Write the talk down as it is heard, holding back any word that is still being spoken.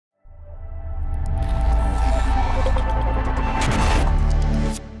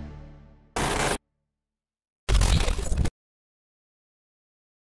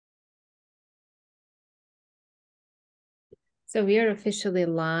So we are officially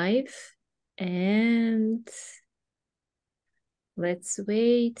live, and let's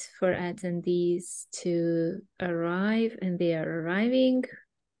wait for attendees to arrive, and they are arriving.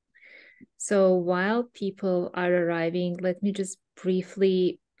 So while people are arriving, let me just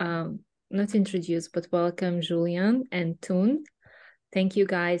briefly, not introduce, but welcome Julien and Toon. Thank you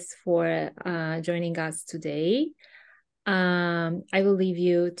guys for joining us today. I will leave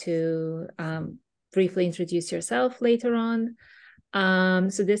you to briefly introduce yourself later on.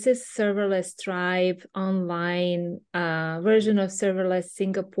 So this is Serverless Tribe online version of Serverless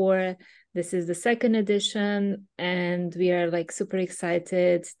Singapore. This is the second edition, and we are like super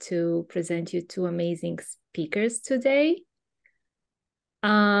excited to present you two amazing speakers today.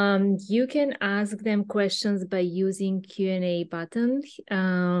 You can ask them questions by using Q&A button.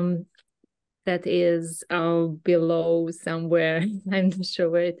 That is below somewhere. I'm not sure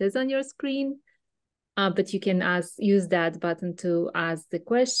where it is on your screen. But you can use that button to ask the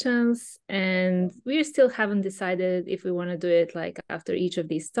questions. And we still haven't decided if we want to do it like after each of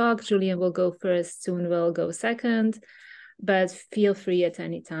these talks. Julien will go first, Toon will go second, but feel free at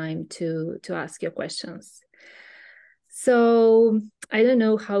any time to ask your questions. So I don't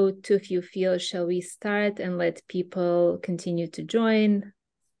know how two of you feel. Shall we start and let people continue to join?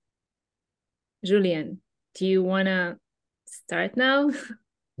 Julien, do you want to start now?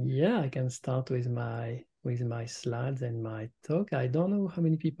 Yeah, I can start with my slides and my talk. I don't know how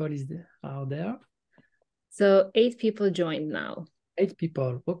many people are there. So 8 people joined now. 8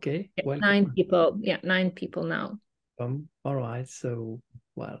 people. Okay. Yeah, Welcome. 9 people. Yeah, 9 people now. All right. So,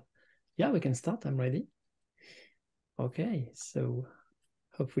 well, yeah, we can start. I'm ready. Okay. So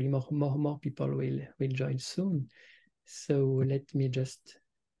hopefully more people will join soon. So let me just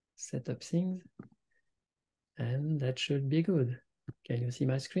set up things. And that should be good. Can you see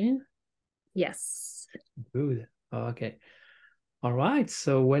my screen? Yes. Good. Okay. All right.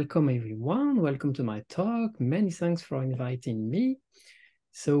 So welcome, everyone. Welcome to my talk. Many thanks for inviting me.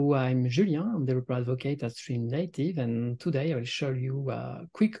 So I'm Julien. I'm the developer advocate at StreamNative. And today I will show you a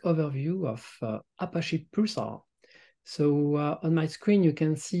quick overview of Apache Pulsar. So on my screen, you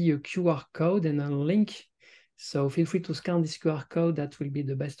can see a QR code and a link. So feel free to scan this QR code. That will be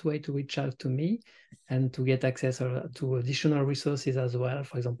the best way to reach out to me and to get access to additional resources as well.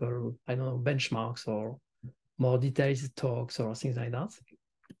 For example, I don't know, benchmarks or more detailed talks or things like that.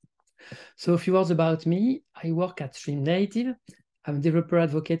 So a few words about me. I work at StreamNative. I'm a developer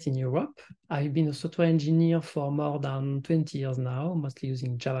advocate in Europe. I've been a software engineer for more than 20 years now, mostly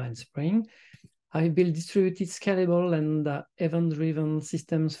using Java and Spring. I built distributed, scalable, and event-driven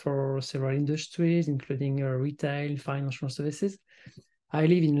systems for several industries, including retail, financial services. I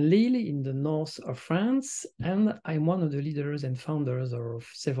live in Lille, in the north of France, and I'm one of the leaders and founders of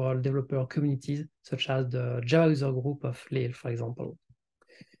several developer communities, such as the Java user group of Lille, for example.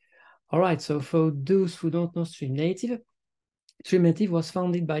 All right, so for those who don't know StreamNative, StreamNative was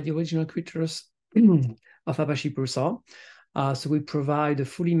founded by the original creators of Apache Pulsar. So we provide a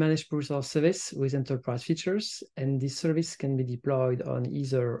fully managed Pulsar service with enterprise features, and this service can be deployed on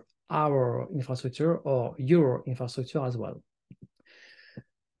either our infrastructure or your infrastructure as well.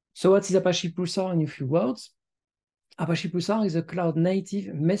 So what is Apache Pulsar in a few words? Apache Pulsar is a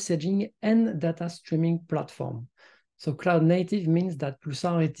cloud-native messaging and data streaming platform. So cloud-native means that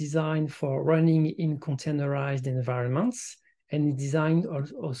Pulsar is designed for running in containerized environments, and it's designed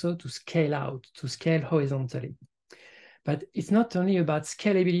also to scale out, to scale horizontally. But it's not only about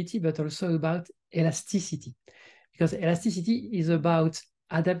scalability, but also about elasticity, because elasticity is about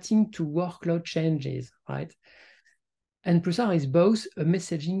adapting to workload changes, right? And Pulsar is both a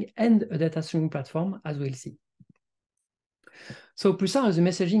messaging and a data streaming platform, as we'll see. So Pulsar is a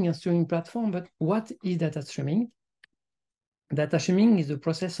messaging and streaming platform, but what is data streaming? Data streaming is the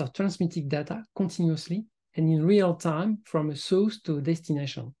process of transmitting data continuously and in real time from a source to a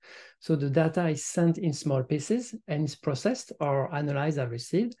destination. So the data is sent in small pieces and is processed or analyzed as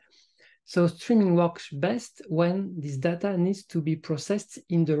received. So streaming works best when this data needs to be processed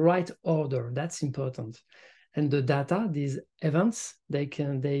in the right order. That's important. And the data, these events, they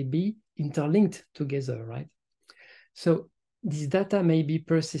be interlinked together, right? So this data may be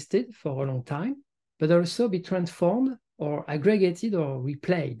persisted for a long time, but also be transformed or aggregated or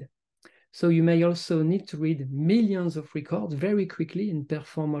replayed. So you may also need to read millions of records very quickly and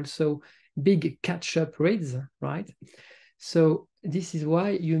perform also big catch-up reads, right? So this is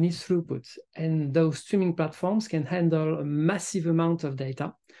why you need throughput. And those streaming platforms can handle a massive amount of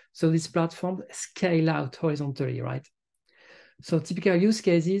data. So these platforms scale out horizontally, right? So typical use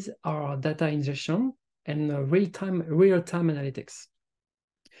cases are data ingestion and real-time analytics.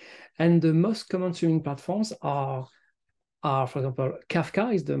 And the most common streaming platforms are are, for example,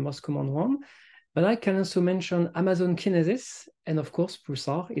 Kafka is the most common one, but I can also mention Amazon Kinesis, and of course,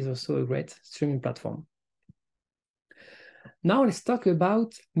 Pulsar is also a great streaming platform. Now let's talk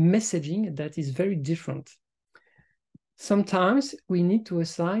about messaging that is very different. Sometimes we need to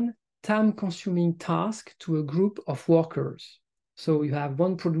assign time-consuming tasks to a group of workers. So you have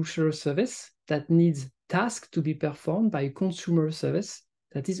one producer service that needs tasks to be performed by a consumer service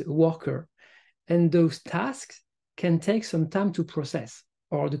that is a worker. And those tasks can take some time to process,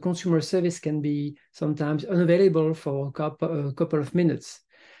 or the consumer service can be sometimes unavailable for a couple of minutes.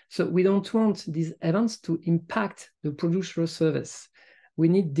 So we don't want these events to impact the producer service. We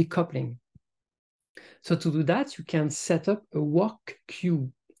need decoupling. So to do that, you can set up a work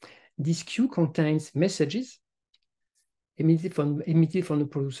queue. This queue contains messages emitted from the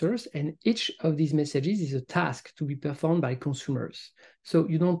producers, and each of these messages is a task to be performed by consumers. So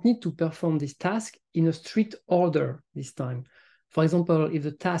you don't need to perform this task in a strict order this time. For example, if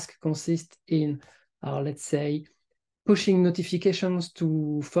the task consists in, let's say, pushing notifications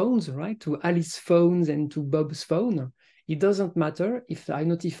to phones, right, to Alice's phones and to Bob's phone, it doesn't matter if I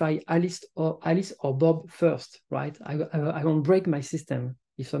notify Alice or Bob first, right? I won't break my system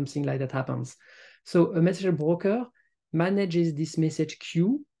if something like that happens. So a message broker manages this message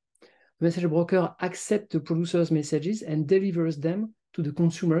queue. The message broker accepts the producer's messages and delivers them to the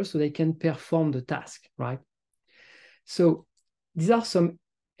consumer so they can perform the task, right? So these are some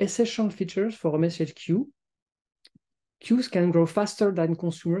essential features for a message queue. Queues can grow faster than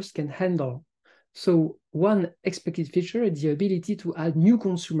consumers can handle. So one expected feature is the ability to add new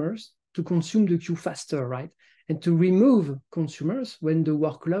consumers to consume the queue faster, right? And to remove consumers when the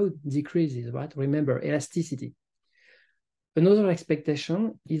workload decreases, right? Remember, elasticity. Another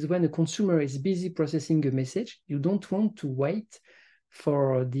expectation is when a consumer is busy processing a message, you don't want to wait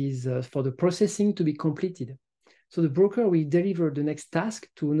for the processing to be completed. So the broker will deliver the next task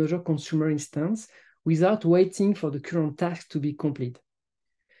to another consumer instance without waiting for the current task to be complete.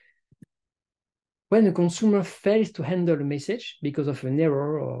 When a consumer fails to handle a message because of an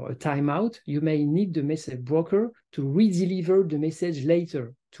error or a timeout, you may need the message broker to redeliver the message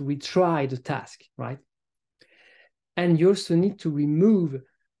later, to retry the task, right? And you also need to remove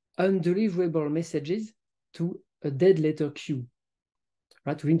undeliverable messages to a dead letter queue,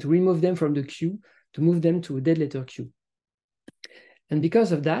 right? We need to remove them from the queue to move them to a dead letter queue. And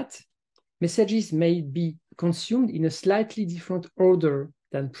because of that, messages may be consumed in a slightly different order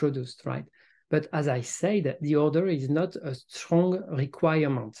than produced, right? But as I said, the order is not a strong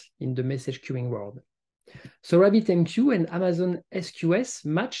requirement in the message queuing world. So RabbitMQ and Amazon SQS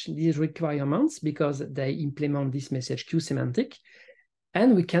match these requirements because they implement this message queue semantic.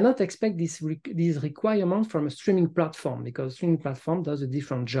 And we cannot expect these requirements from a streaming platform because streaming platform does a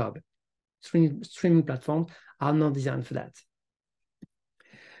different job. Streaming platforms are not designed for that.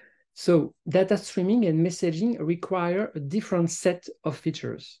 So data streaming and messaging require a different set of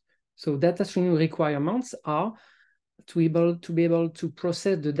features. So data streaming requirements are to be able to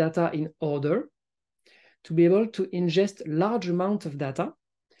process the data in order, to be able to ingest large amounts of data,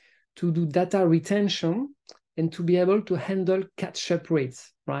 to do data retention, and to be able to handle catch-up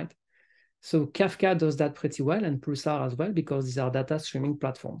rates, right? So Kafka does that pretty well, and Pulsar as well, because these are data streaming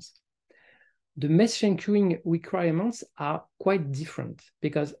platforms. The message queuing requirements are quite different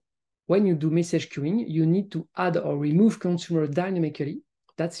because when you do message queuing, you need to add or remove consumers dynamically.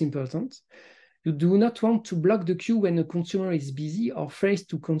 That's important. You do not want to block the queue when a consumer is busy or fails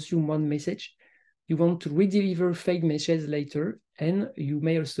to consume one message. You want to redeliver failed messages later, and you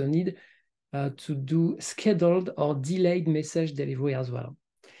may also need to do scheduled or delayed message delivery as well.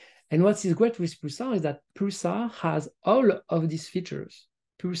 And what is great with Pulsar is that Pulsar has all of these features.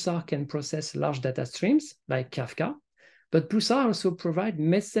 Pulsar can process large data streams like Kafka, but Pulsar also provides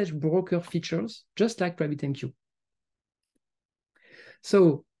message broker features just like RabbitMQ.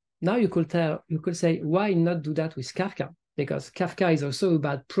 So now you could say, why not do that with Kafka? Because Kafka is also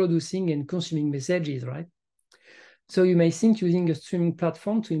about producing and consuming messages, right? So you may think using a streaming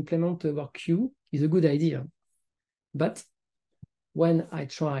platform to implement a work queue is a good idea. But when I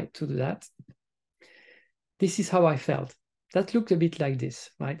tried to do that, this is how I felt. That looked a bit like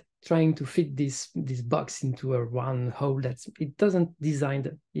this, right? Trying to fit this box into a one hole it doesn't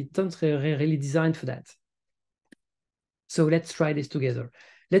really designed for that. So let's try this together.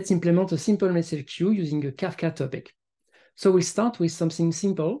 Let's implement a simple message queue using a Kafka topic. So we'll start with something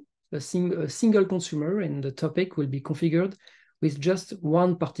simple, a single consumer, and the topic will be configured with just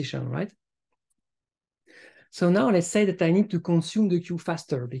one partition, right? So now let's say that I need to consume the queue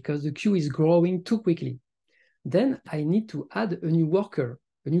faster because the queue is growing too quickly. Then I need to add a new worker,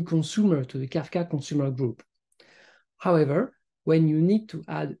 a new consumer to the Kafka consumer group. However, when you need to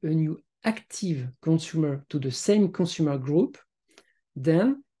add a new active consumer to the same consumer group,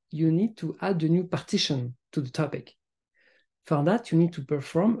 then you need to add a new partition to the topic. For that, you need to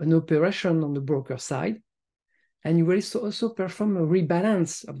perform an operation on the broker side, and you will also perform a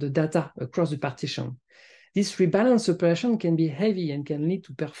rebalance of the data across the partition. This rebalance operation can be heavy and can lead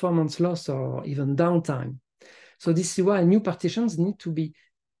to performance loss or even downtime. So this is why new partitions need to be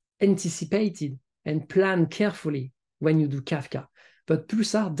anticipated and planned carefully when you do Kafka. But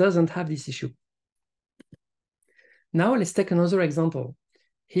Pulsar doesn't have this issue. Now let's take another example.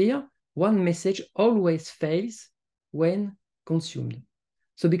 Here, one message always fails when consumed.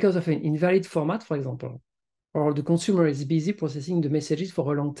 So because of an invalid format, for example, or the consumer is busy processing the messages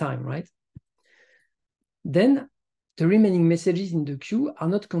for a long time, right? Then the remaining messages in the queue are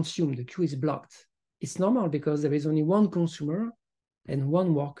not consumed. The queue is blocked. It's normal because there is only one consumer and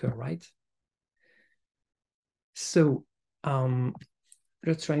one worker, right? So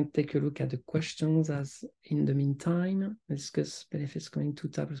let's try and take a look at the questions as in the meantime. Let's discuss benefits going to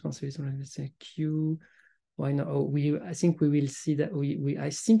type responsibility on the queue. Why not? Oh, I think we will see that I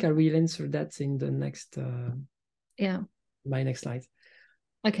think I will answer that in the next my next slide.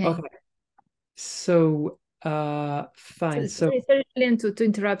 Okay. So fine. Sorry, Julien, to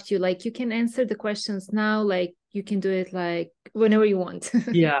interrupt you. Like you can answer the questions now, like you can do it like whenever you want.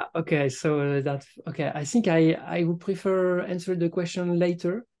 Yeah, okay. So that's okay. I think I would prefer answer the question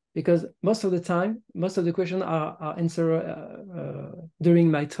later because most of the time, most of the questions are answered during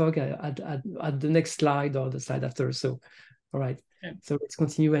my talk at the next slide or the slide after. So, all right. Yeah. So let's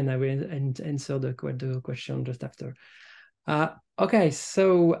continue, and I will answer the question just after. Okay,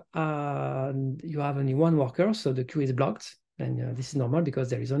 so you have only one worker, so the queue is blocked, and this is normal because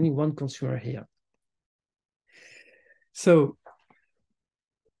there is only one consumer here. So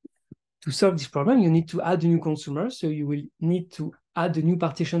to solve this problem, you need to add a new consumer. So you will need to add a new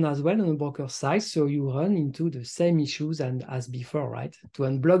partition as well on the broker side. So you run into the same issues as before, right? To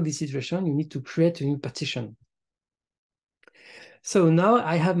unblock this situation, you need to create a new partition. So now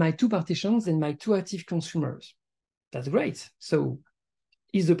I have my two partitions and my two active consumers. That's great. So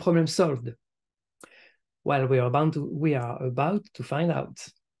is the problem solved? Well, we are about to find out.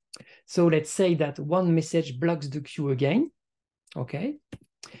 So let's say that one message blocks the queue again. Okay.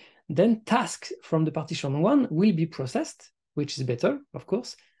 Then tasks from the partition 1 will be processed, which is better, of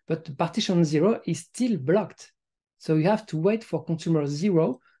course, but partition 0 is still blocked. So you have to wait for consumer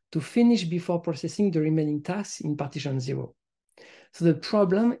 0 to finish before processing the remaining tasks in partition 0. So the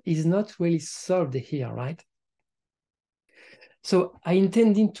problem is not really solved here, right? So I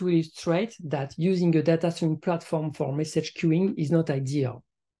intended to illustrate that using a data streaming platform for message queuing is not ideal.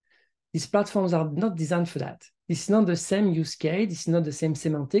 These platforms are not designed for that. This is not the same use case. This is not the same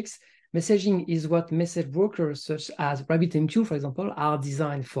semantics. Messaging is what message brokers such as RabbitMQ, for example, are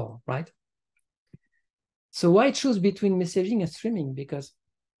designed for, right? So why choose between messaging and streaming? Because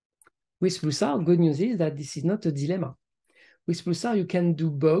with Pulsar, good news is that this is not a dilemma. With Pulsar, you can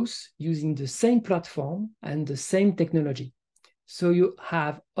do both using the same platform and the same technology. So you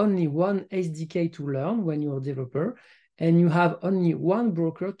have only one SDK to learn when you're a developer, and you have only one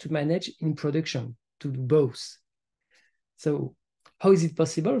broker to manage in production, to do both. So how is it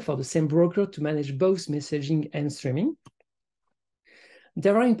possible for the same broker to manage both messaging and streaming?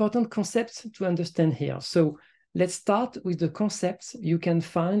 There are important concepts to understand here. So let's start with the concepts you can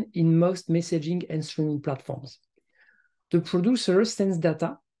find in most messaging and streaming platforms. The producer sends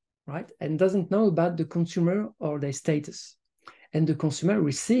data, right, and doesn't know about the consumer or their status. And the consumer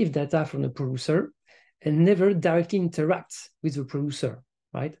receives data from the producer and never directly interacts with the producer,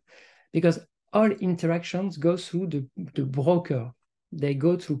 right? Because all interactions go through the broker. They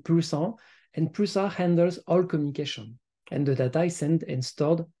go through Pulsar, and Pulsar handles all communication. And the data is sent and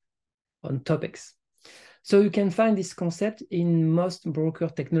stored on topics. So you can find this concept in most broker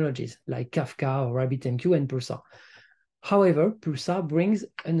technologies like Kafka or RabbitMQ and Pulsar. However, Pulsar brings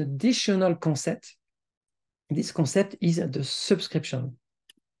an additional concept. This concept is the subscription.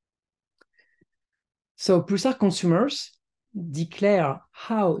 So Pulsar consumers declare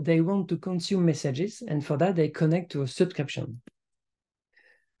how they want to consume messages, and for that they connect to a subscription.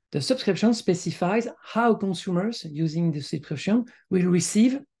 The subscription specifies how consumers using the subscription will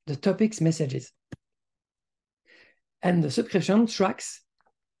receive the topic's messages. And the subscription tracks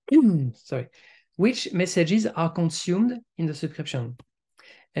which messages are consumed in the subscription.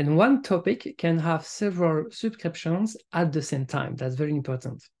 And one topic can have several subscriptions at the same time. That's very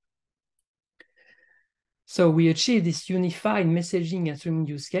important. So we achieve this unified messaging and streaming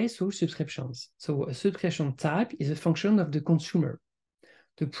use case through subscriptions. So a subscription type is a function of the consumer.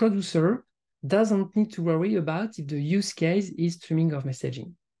 The producer doesn't need to worry about if the use case is streaming or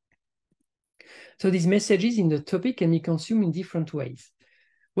messaging. So these messages in the topic can be consumed in different ways.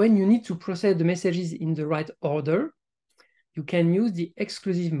 When you need to process the messages in the right order, you can use the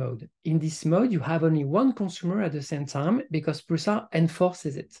exclusive mode. In this mode, you have only one consumer at the same time because Pulsar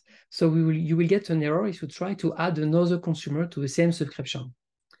enforces it. So you will get an error if you try to add another consumer to the same subscription.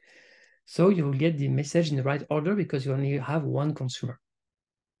 So you will get the message in the right order because you only have one consumer.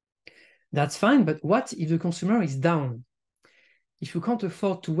 That's fine, but what if the consumer is down? If you can't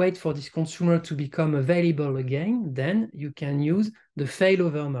afford to wait for this consumer to become available again, then you can use the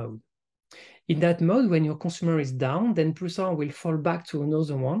failover mode. In that mode, when your consumer is down, then Pulsar will fall back to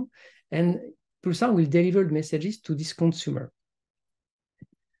another one, and Pulsar will deliver the messages to this consumer.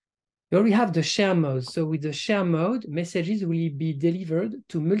 You already have the share mode. So with the share mode, messages will be delivered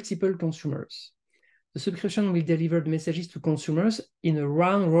to multiple consumers. The subscription will deliver the messages to consumers in a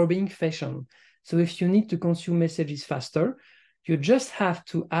round-robin fashion. So if you need to consume messages faster, you just have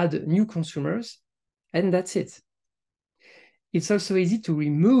to add new consumers, and that's it. It's also easy to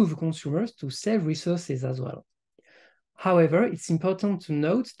remove consumers to save resources as well. However, it's important to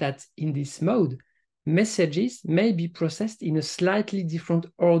note that in this mode, messages may be processed in a slightly different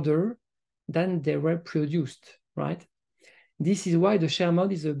order than they were produced, right? This is why the share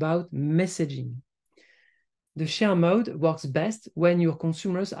mode is about messaging. The share mode works best when your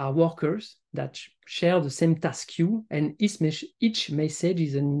consumers are workers that share the same task queue, and each message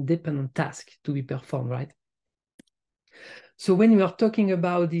is an independent task to be performed, right? So when we are talking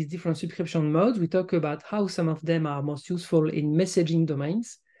about these different subscription modes, we talk about how some of them are most useful in messaging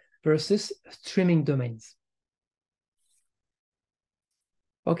domains versus streaming domains.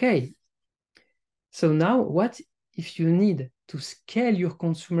 Okay, so now what if you need to scale your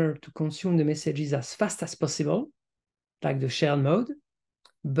consumer to consume the messages as fast as possible, like the shared mode,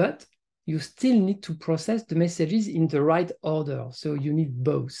 but you still need to process the messages in the right order, so you need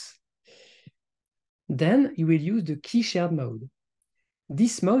both. Then you will use the key shared mode.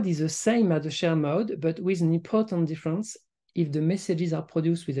 This mode is the same as the share mode, but with an important difference. If the messages are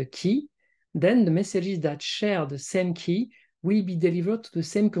produced with a key, then the messages that share the same key will be delivered to the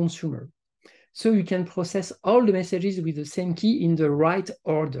same consumer. So you can process all the messages with the same key in the right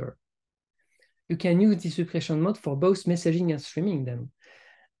order. You can use this suppression mode for both messaging and streaming then.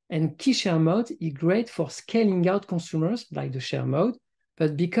 And key share mode is great for scaling out consumers like the share mode,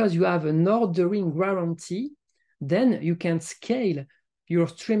 but because you have an ordering guarantee, then you can scale your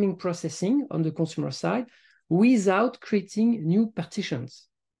streaming processing on the consumer side without creating new partitions,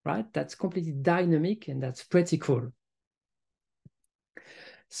 right? That's completely dynamic and that's pretty cool.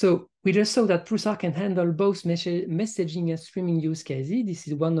 So we just saw that Pulsar can handle both messaging and streaming use cases. This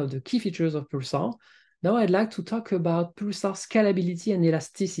is one of the key features of Pulsar. Now I'd like to talk about Pulsar scalability and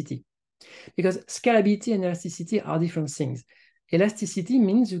elasticity, because scalability and elasticity are different things. Elasticity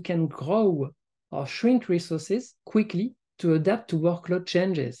means you can grow or shrink resources quickly to adapt to workload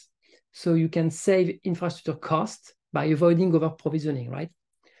changes. So you can save infrastructure costs by avoiding over-provisioning, right?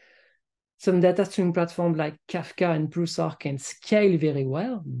 Some data streaming platforms like Kafka and Pulsar can scale very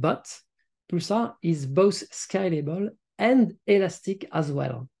well, but Pulsar is both scalable and elastic as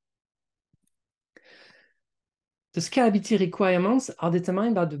well. The scalability requirements are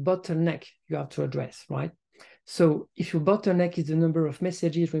determined by the bottleneck you have to address, right? So if your bottleneck is the number of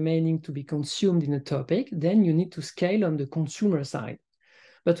messages remaining to be consumed in a topic, then you need to scale on the consumer side.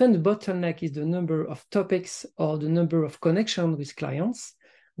 But when the bottleneck is the number of topics or the number of connections with clients,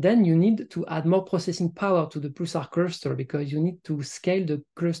 then you need to add more processing power to the Pulsar cluster because you need to scale the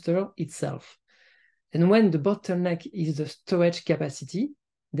cluster itself. And when the bottleneck is the storage capacity,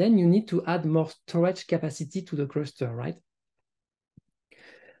 then you need to add more storage capacity to the cluster, right?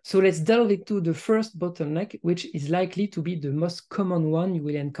 So let's delve into the first bottleneck, which is likely to be the most common one you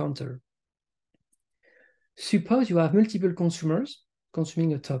will encounter. Suppose you have multiple consumers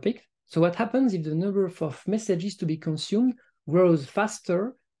consuming a topic. So what happens if the number of messages to be consumed grows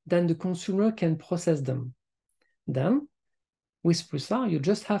faster than the consumer can process them? Then, with Pulsar, you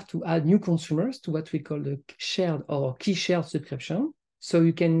just have to add new consumers to what we call the shared or key shared subscription. So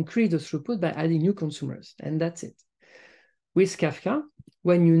you can increase the throughput by adding new consumers, and that's it. With Kafka,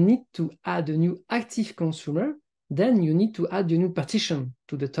 when you need to add a new active consumer, then you need to add a new partition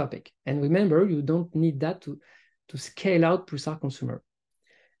to the topic. And remember, you don't need that to scale out Pulsar consumer.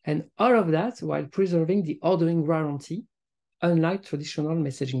 And all of that while preserving the ordering guarantee, unlike traditional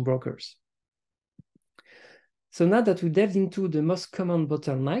messaging brokers. So now that we delved into the most common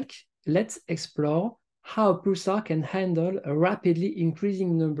bottleneck, let's explore how Pulsar can handle a rapidly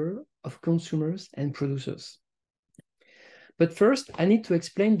increasing number of consumers and producers. But first, I need to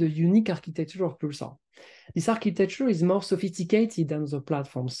explain the unique architecture of Pulsar. This architecture is more sophisticated than the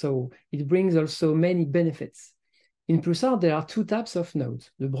platform, so it brings also many benefits. In Pulsar, there are two types of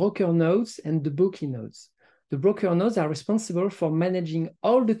nodes, the broker nodes and the bookie nodes. The broker nodes are responsible for managing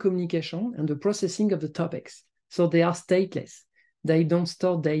all the communication and the processing of the topics, so they are stateless. They don't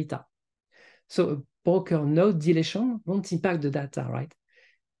store data. So a broker node deletion won't impact the data, right?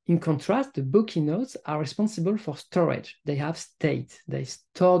 In contrast, the bookie nodes are responsible for storage. They have state. They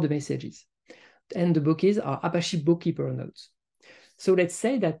store the messages. And the bookies are Apache bookkeeper nodes. So let's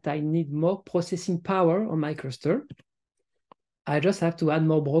say that I need more processing power on my cluster. I just have to add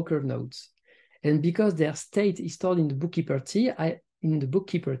more broker nodes. And because their state is stored in the bookkeeper tier,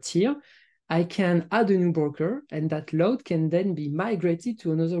 I can add a new broker, and that load can then be migrated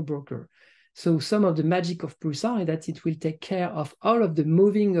to another broker. So some of the magic of Pulsar is that it will take care of all of the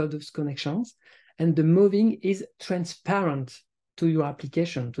moving of those connections, and the moving is transparent to your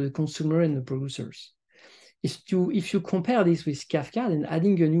application, to the consumer and the producers. If you compare this with Kafka, then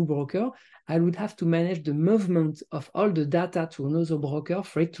adding a new broker, I would have to manage the movement of all the data to another broker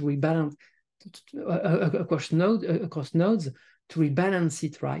for it to rebalance across nodes to rebalance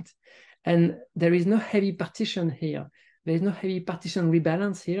it, right? And there is no heavy partition here. There is no heavy partition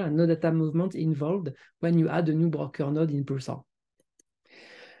rebalance here and no data movement involved when you add a new broker node in Pulsar.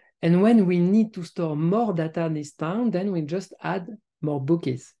 And when we need to store more data this time, then we just add more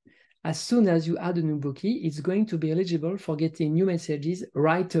bookies. As soon as you add a new bookie, it's going to be eligible for getting new messages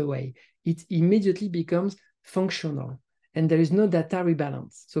right away. It immediately becomes functional, and there is no data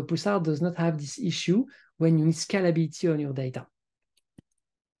rebalance. So Pulsar does not have this issue when you need scalability on your data.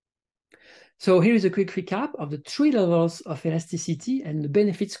 So here is a quick recap of the 3 levels of elasticity and the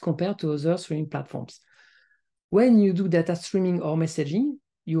benefits compared to other streaming platforms. When you do data streaming or messaging,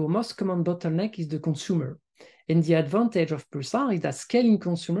 your most common bottleneck is the consumer. And the advantage of Pulsar is that scaling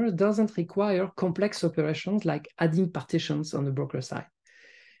consumers doesn't require complex operations like adding partitions on the broker side.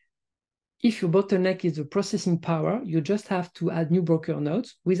 If your bottleneck is the processing power, you just have to add new broker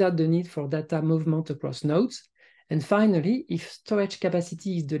nodes without the need for data movement across nodes. And finally, if storage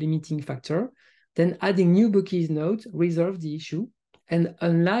capacity is the limiting factor, then adding new bookies nodes resolves the issue. And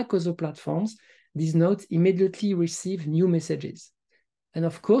unlike other platforms, these nodes immediately receive new messages. And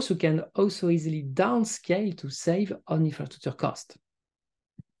of course, you can also easily downscale to save on infrastructure cost.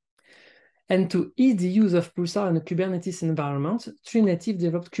 And to ease the use of Pulsar in a Kubernetes environment, StreamNative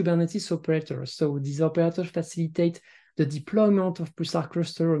developed Kubernetes operators. So these operators facilitate the deployment of Pulsar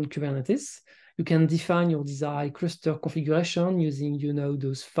cluster on Kubernetes. You can define your desired cluster configuration using,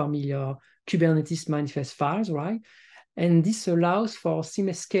 those familiar Kubernetes manifest files, right? And this allows for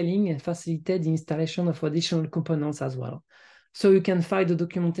seamless scaling and facilitate the installation of additional components as well. So you can find the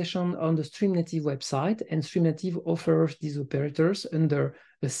documentation on the StreamNative website, and StreamNative offers these operators under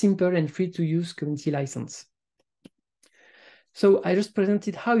a simple and free-to-use community license. So I just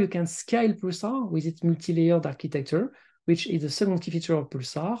presented how you can scale Pulsar with its multi-layered architecture, which is the second key feature of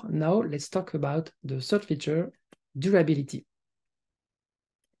Pulsar. Now let's talk about the third feature, durability.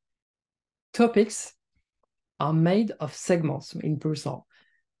 Topics are made of segments in Pulsar,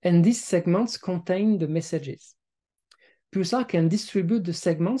 and these segments contain the messages. Pulsar can distribute the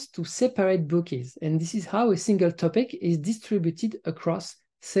segments to separate bookies, and this is how a single topic is distributed across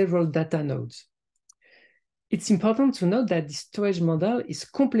several data nodes. It's important to note that the storage model is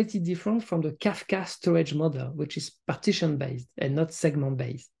completely different from the Kafka storage model, which is partition-based and not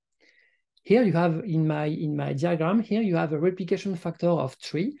segment-based. Here you have, in my diagram, here you have a replication factor of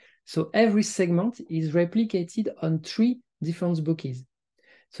 3. So every segment is replicated on 3 different bookies.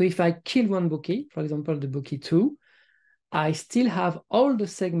 So if I kill one bookie, for example, the bookie 2, I still have all the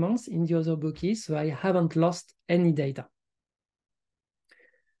segments in the other bookies, so I haven't lost any data.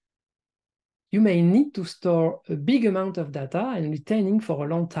 You may need to store a big amount of data and retaining for a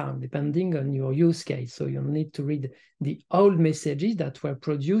long time, depending on your use case. So you'll need to read the old messages that were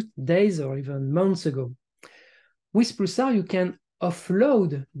produced days or even months ago. With Pulsar, you can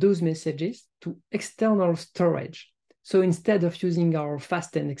offload those messages to external storage. So instead of using our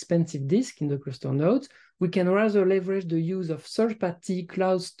fast and expensive disk in the cluster nodes, we can rather leverage the use of third-party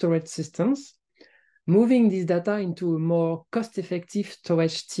cloud storage systems, moving this data into a more cost-effective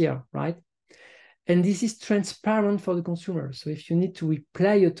storage tier, right? And this is transparent for the consumer. So if you need to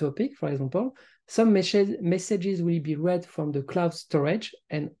replay a topic, for example, some messages will be read from the cloud storage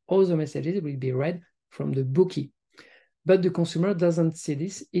and other messages will be read from the bookie. But the consumer doesn't see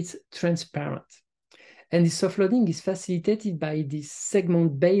this, it's transparent. And this offloading is facilitated by this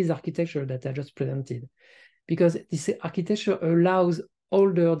segment-based architecture that I just presented, because this architecture allows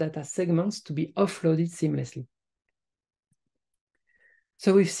older data segments to be offloaded seamlessly.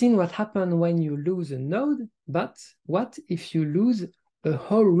 So we've seen what happened when you lose a node, but what if you lose a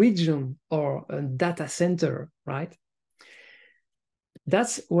whole region or a data center, right?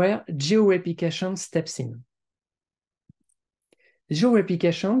 That's where geo-replication steps in.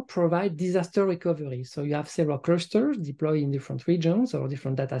 Geo-replication provides disaster recovery. So you have several clusters deployed in different regions or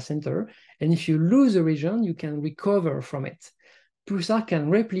different data centers. And if you lose a region, you can recover from it. Pulsar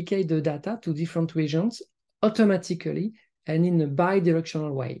can replicate the data to different regions automatically and in a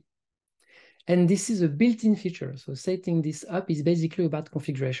bi-directional way. And this is a built-in feature. So setting this up is basically about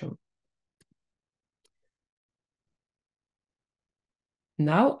configuration.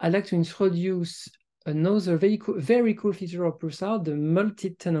 Now, I'd like to introduce another very cool feature of Pulsar, the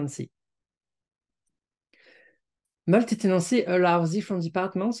multi-tenancy. Multi-tenancy allows different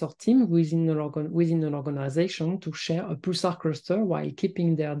departments or teams within an organization to share a Pulsar cluster while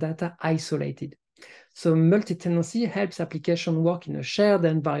keeping their data isolated. So multi-tenancy helps applications work in a shared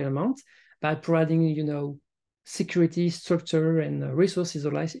environment by providing, security, structure, and resource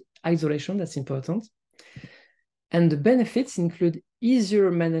isolation. That's important. And the benefits include easier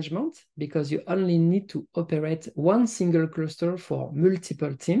management because you only need to operate one single cluster for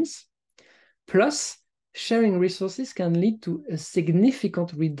multiple teams. Plus, sharing resources can lead to a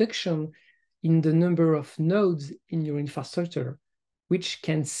significant reduction in the number of nodes in your infrastructure, which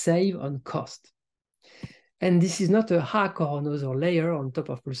can save on cost. And this is not a hack or another layer on top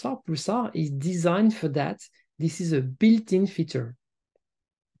of Pulsar. Pulsar is designed for that. This is a built-in feature.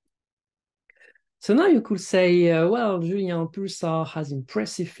 So now you could say, well, Julien, Pulsar has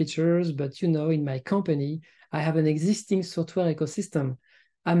impressive features, but in my company, I have an existing software ecosystem.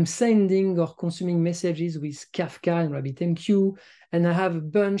 I'm sending or consuming messages with Kafka and RabbitMQ, and I have a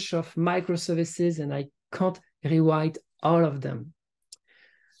bunch of microservices, and I can't rewrite all of them.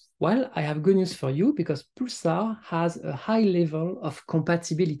 Well, I have good news for you because Pulsar has a high level of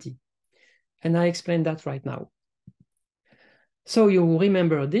compatibility. And I explain that right now. So you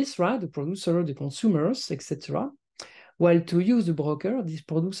remember this, right? The producer, the consumers, etc. Well, to use the broker, this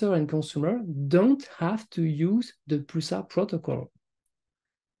producer and consumer don't have to use the Pulsar protocol.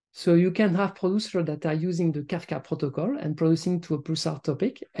 So you can have producers that are using the Kafka protocol and producing to a Pulsar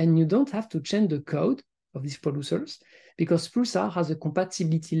topic, and you don't have to change the code of these producers because Pulsar has a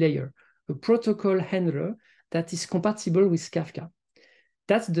compatibility layer, a protocol handler that is compatible with Kafka.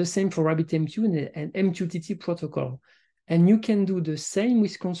 That's the same for RabbitMQ and MQTT protocol. And you can do the same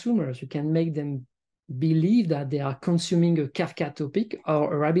with consumers. You can make them believe that they are consuming a Kafka topic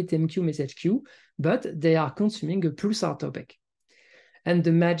or a RabbitMQ message queue, but they are consuming a Pulsar topic. And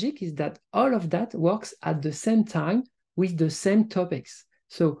the magic is that all of that works at the same time with the same topics.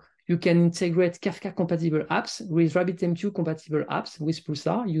 So you can integrate Kafka-compatible apps with RabbitMQ-compatible apps with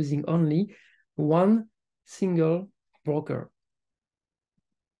Pulsar using only one single broker.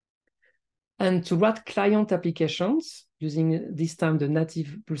 And to write client applications using this time the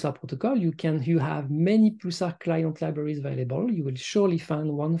native Pulsar protocol, you have many Pulsar client libraries available. You will surely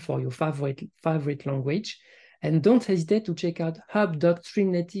find one for your favorite language. And don't hesitate to check out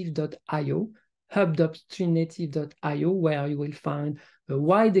hub.streamnative.io, hub.streamnative.io, where you will find a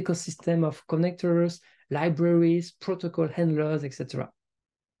wide ecosystem of connectors, libraries, protocol handlers, etc.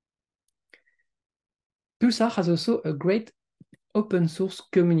 Pulsar has also a great open source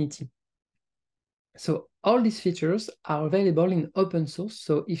community. So all these features are available in open source.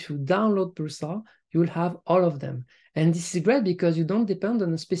 So if you download Pulsar, you will have all of them. And this is great because you don't depend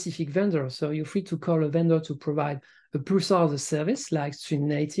on a specific vendor. So you're free to call a vendor to provide a Pulsar as a service like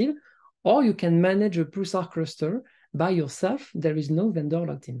StreamNative, or you can manage a Pulsar cluster by yourself. There is no vendor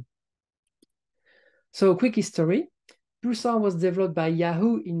locked in. So quick history. Pulsar was developed by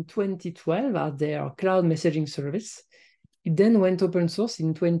Yahoo in 2012 as their cloud messaging service. It then went open source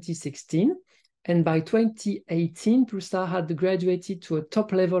in 2016. And by 2018, Pulsar had graduated to a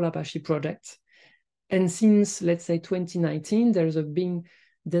top-level Apache project. And since, let's say, 2019, there's been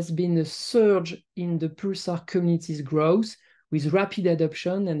a surge in the Pulsar community's growth with rapid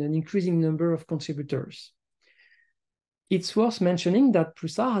adoption and an increasing number of contributors. It's worth mentioning that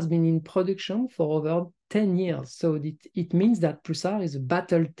Pulsar has been in production for over 10 years. So it means that Pulsar is a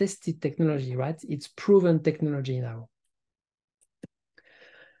battle-tested technology, right? It's proven technology now.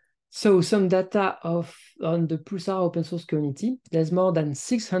 So some data on the Pulsar open source community. There's more than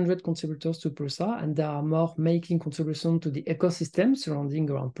 600 contributors to Pulsar, and there are more making contributions to the ecosystem surrounding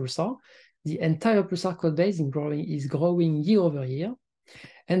around Pulsar. The entire Pulsar code base is growing year over year.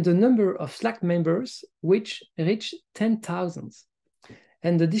 And the number of Slack members, which reach 10,000.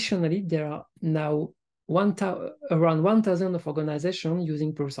 And additionally, there are now around 1,000 of organizations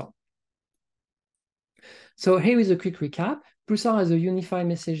using Pulsar. So here is a quick recap. Pulsar is a unified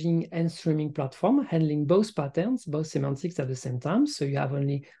messaging and streaming platform handling both patterns, both semantics at the same time. So you have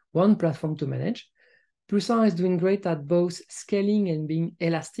only one platform to manage. Pulsar is doing great at both scaling and being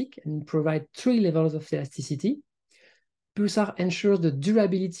elastic and provide 3 levels of elasticity. Pulsar ensures the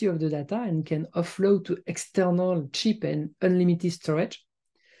durability of the data and can offload to external, cheap, and unlimited storage.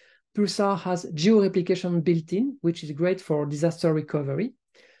 Pulsar has geo-replication built in, which is great for disaster recovery.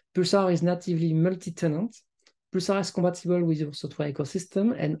 Pulsar is natively multi-tenant. Pulsar is compatible with your software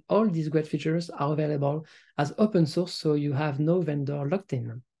ecosystem, and all these great features are available as open source, so you have no vendor locked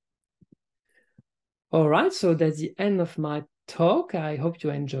in. All right, so that's the end of my talk. I hope you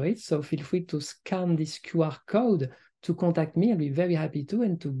enjoyed. So feel free to scan this QR code to contact me. I'll be very happy to,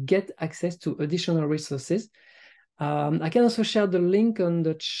 and to get access to additional resources. I can also share the link on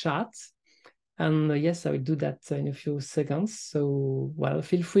the chat. And yes, I will do that in a few seconds. So, well,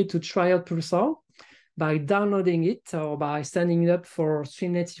 feel free to try out Pulsar by downloading it or by signing up for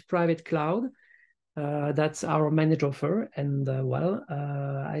StreamNative Private Cloud. That's our managed offer. And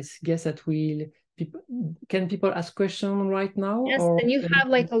I guess that can people ask questions right now? Yes, or and you have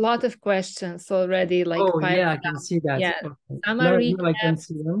like a lot of questions already, like yeah, I can see that. Yeah, okay. Some now are I can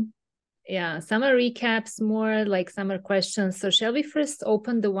see them. Yeah, some are recaps, more like some are questions. So shall we first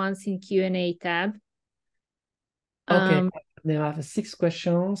open the ones in Q&A tab? Okay, now I have 6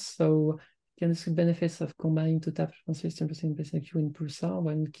 questions. So can you see benefits of combining two types of systems in ActiveMQ in Pulsar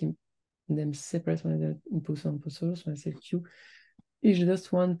when keep them separate when the input and input source when ActiveMQ is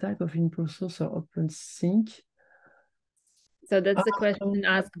just one type of input source or open sync? So that's the question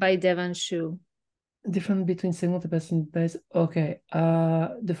asked by Devanshu. Different between segment and percent base. Okay.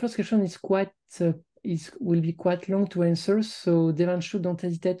 The first question is will be quite long to answer. So Devanshu, don't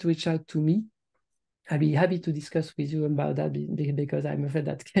hesitate to reach out to me. I'll be happy to discuss with you about that because I'm afraid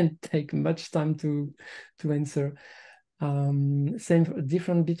that can take much time to answer. Same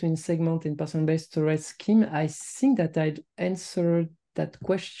difference between segment and person-based storage scheme. I think that I'd answered that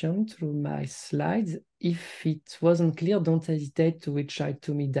question through my slides. If it wasn't clear, don't hesitate to reach out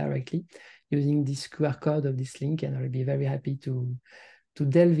to me directly using this QR code of this link, and I'll be very happy to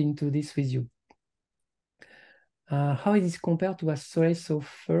delve into this with you. How is this compared to a Solace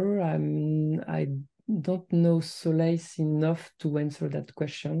offer? I don't know Solace enough to answer that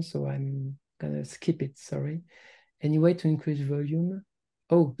question, so I'm gonna skip it, sorry. Any way to increase volume?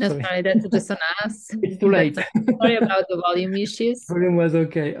 Oh, no, sorry, that's just an ask. It's too late. Sorry about the volume issues. Volume was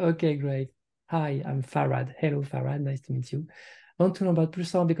okay. Okay, great. Hi, I'm Farad. Hello, Farad. Nice to meet you. I want to know about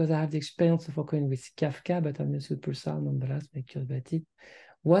Pulsar because I have the experience of working with Kafka, but I'm used with Pulsar nonetheless. Make curious about it.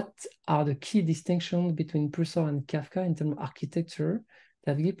 What are the key distinctions between Pulsar and Kafka in terms of architecture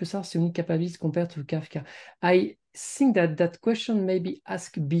that give Pulsar's unique capabilities compared to Kafka? I think that question may be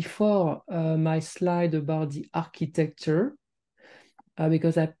asked before my slide about the architecture,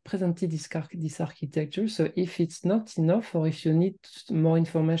 because I presented this architecture. So if it's not enough, or if you need more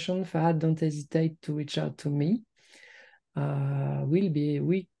information, Farad, don't hesitate to reach out to me.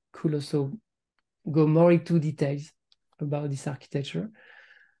 We could also go more into details about this architecture.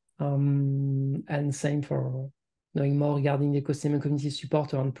 And same for knowing more regarding the ecosystem and community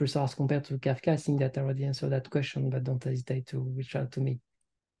support on Pulsar as compared to Kafka. I think that I already answered that question, but don't hesitate to reach out to me.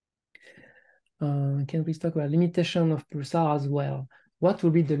 Can we talk about limitation of Pulsar as well? What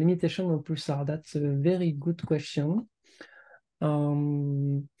will be the limitation of Pulsar? That's a very good question.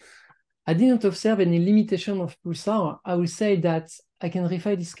 I didn't observe any limitation of Pulsar. I will say that I can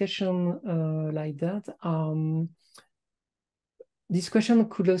refine this question like that. This question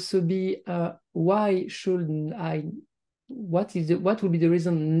could also be, why shouldn't I? What will be the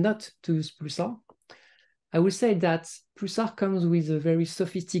reason not to use Pulsar? I would say that Pulsar comes with a very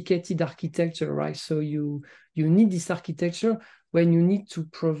sophisticated architecture, right? So you need this architecture when you need to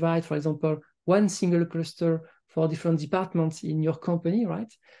provide, for example, one single cluster for different departments in your company,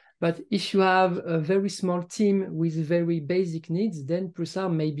 right? But if you have a very small team with very basic needs, then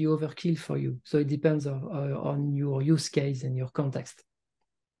Pulsar may be overkill for you. So it depends on your use case and your context.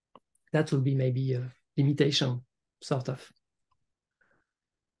 That will be maybe a limitation, sort of.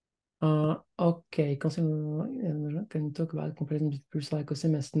 Okay, can you talk about comparison between Pulsar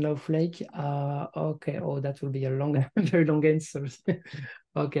ecosystem and Snowflake? Okay, that will be a long, very long answer.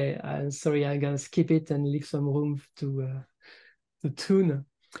 Okay, I'm sorry, I'm gonna skip it and leave some room to tune.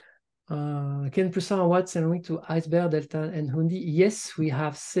 Can Pulsar what's and link to Iceberg, Delta, and Hundi? Yes, we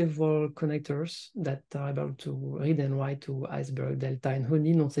have several connectors that are able to read and write to Iceberg, Delta, and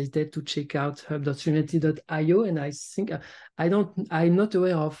Hundi. Don't hesitate to check out hub.streamnative.io. And I think I'm not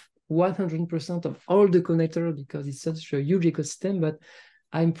aware of 100% of all the connectors because it's such a huge ecosystem, but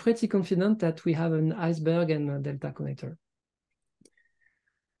I'm pretty confident that we have an iceberg and a delta connector.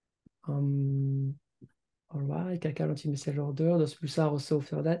 All right, Kafka guaranteed message order. Does Pulsar also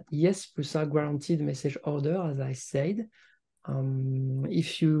offer that? Yes, Pulsar guaranteed message order, as I said.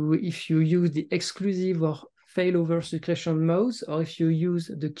 If you use the exclusive or failover subscription modes, or if you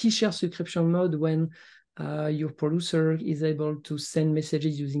use the key share subscription mode when your producer is able to send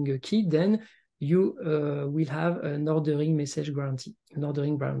messages using a key, then you will have an ordering message guarantee, an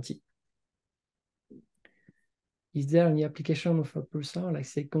ordering guarantee. Is there any application of a Pulsar, like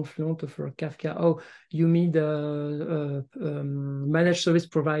say Confluent of a Kafka? Oh, you mean the managed service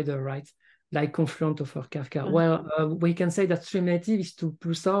provider, right? Like Confluent of a Kafka. Well, we can say that StreamNative is to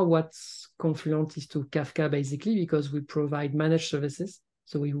Pulsar what Confluent is to Kafka, basically, because we provide managed services.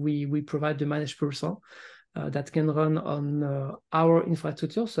 So we provide the managed Pulsar that can run on our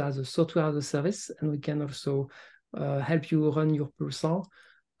infrastructure, so as a software as a service, and we can also help you run your Pulsar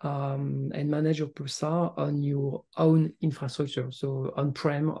and manage your Pulsar on your own infrastructure, so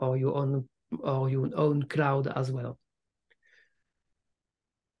on-prem or your own cloud as well.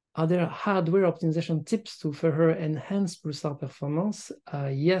 Are there hardware optimization tips to further enhance Pulsar performance?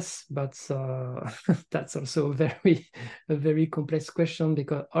 Yes, but that's also a very complex question,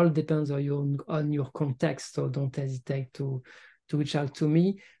 because all depends on your context. So don't hesitate to reach out to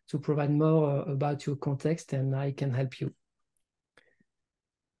me to provide more about your context, and I can help you.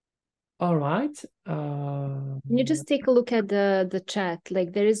 All right. Can you just take a look at the chat?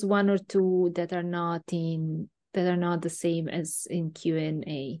 Like there is one or two that are not the same as in Q&A.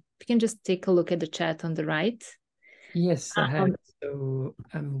 You can just take a look at the chat on the right. Yes, I have. So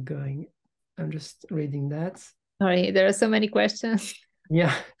I'm just reading that. Sorry, there are so many questions.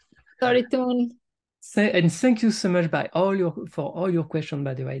 Yeah. Sorry, Toon. And thank you so much for all your questions,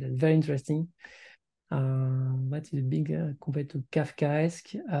 by the way. That's very interesting. What is bigger compared to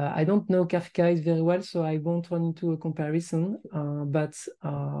Kafkaesque? I don't know Kafkaesque very well, so I won't run into a comparison.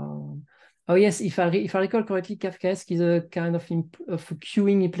 Oh yes, if I recall correctly, Kafkaesque is a kind of a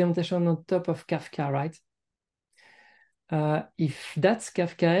queuing implementation on top of Kafka, right? If that's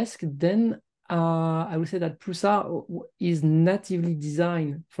Kafkaesque, then I would say that Pulsar is natively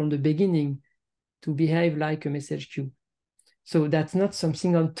designed from the beginning to behave like a message queue. So that's not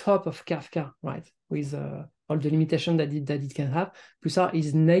something on top of Kafka, right? With all the limitation that it can have. Pulsar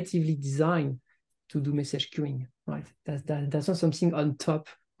is natively designed to do message queuing, right? That's not something on top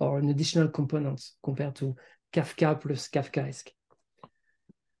or an additional component compared to Kafka plus Kafkaesque.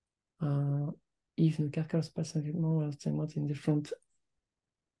 If the Kafka space segment in different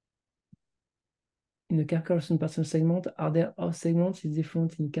in the Kafka segment, are there all segments is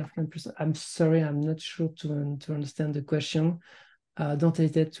different in Kafka and Pulsar? I'm sorry, I'm not sure to understand the question. Don't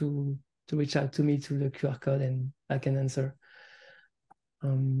hesitate to reach out to me through the QR code and I can answer.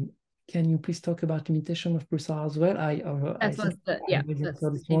 Can you please talk about limitation of Pulsar as well? I answered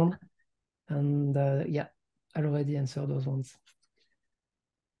this one. And yeah, I already answered those ones.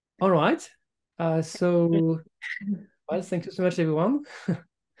 All right. So, well, thank you so much, everyone.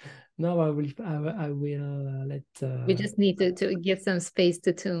 Now I will let. We just need to give some space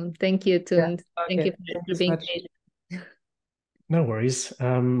to Toon. Thank you, Toon. Yeah, okay. Thank you for being patient. No worries.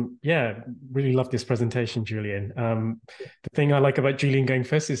 Yeah, really love this presentation, Julien. The thing I like about Julien going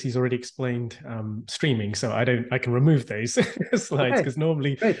first is he's already explained streaming, so I can remove those slides, because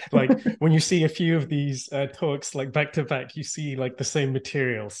normally, like when you see a few of these talks like back to back, you see like the same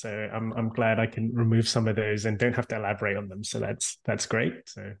material. So I'm glad I can remove some of those and don't have to elaborate on them. So that's great.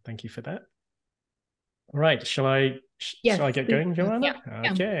 So thank you for that. All right, shall I get going, Joanna?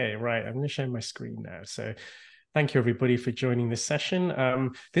 Yeah. Okay, right. I'm going to share my screen now. So thank you, everybody, for joining this session.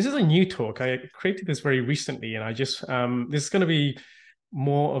 This is a new talk. I created this very recently, and I just, this is going to be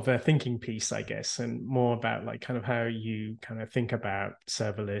more of a thinking piece, I guess, and more about like kind of how you kind of think about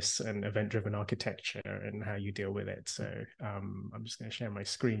serverless and event-driven architecture and how you deal with it. So I'm just going to share my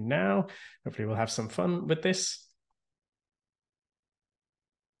screen now. Hopefully we'll have some fun with this.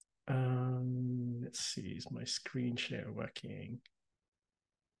 Let's see, is my screen share working?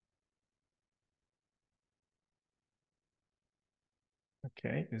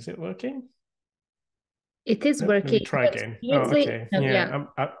 Okay, is it working? It is working. Let me try again. Okay. Yeah,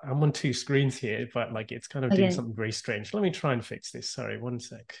 I'm on two screens here, but like it's kind of doing something very strange. Let me try and fix this. Sorry, one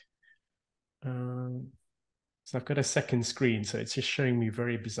sec. So I've got a second screen, so it's just showing me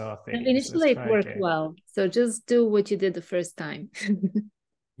very bizarre things. Initially, it worked well. So just do what you did the first time.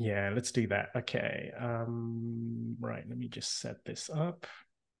 Yeah, let's do that. Okay. Right, let me just set this up.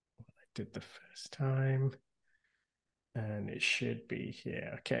 What I did the first time. And it should be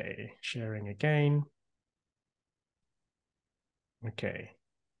here. Okay, sharing again. Okay,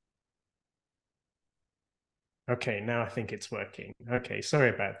 Okay, now I think it's working. Okay, sorry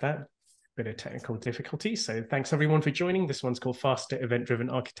about that. Bit of technical difficulty. So thanks everyone for joining. This one's called Faster Event-Driven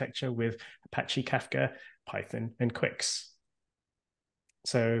Architecture with Apache Kafka, Python, and Quix.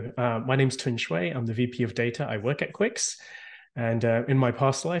 So my name's Shwe. I'm the VP of Data. I work at Quix. And in my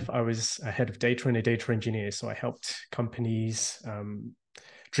past life, I was a head of data and a data engineer. So I helped companies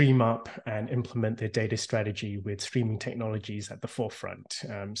dream up and implement their data strategy with streaming technologies at the forefront.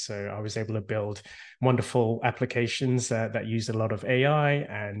 So I was able to build wonderful applications that use a lot of AI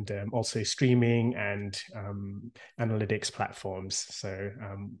and also streaming and analytics platforms. So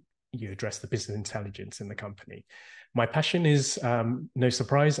you address the business intelligence in the company. My passion is, no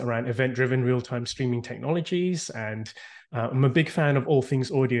surprise, around event-driven real-time streaming technologies. And I'm a big fan of all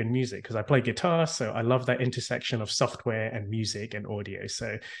things audio and music because I play guitar. So I love that intersection of software and music and audio.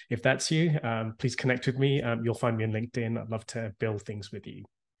 So if that's you, please connect with me. You'll find me on LinkedIn. I'd love to build things with you.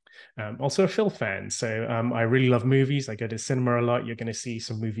 Also a film fan. So I really love movies. I go to cinema a lot. You're going to see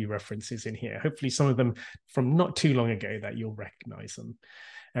some movie references in here. Hopefully some of them from not too long ago that you'll recognize them.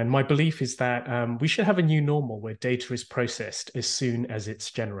 And my belief is that we should have a new normal where data is processed as soon as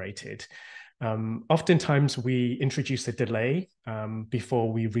it's generated. Oftentimes we introduce a delay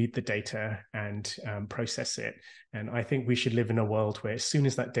before we read the data and process it. And I think we should live in a world where as soon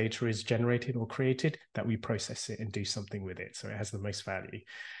as that data is generated or created, that we process it and do something with it so it has the most value.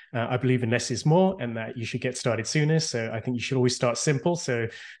 I believe in less is more and that you should get started sooner. So I think you should always start simple. So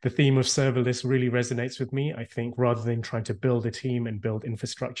the theme of serverless really resonates with me. I think rather than trying to build a team and build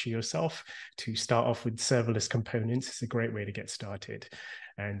infrastructure yourself, to start off with serverless components is a great way to get started.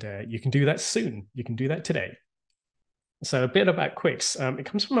 And you can do that soon. You can do that today. So a bit about Quix. It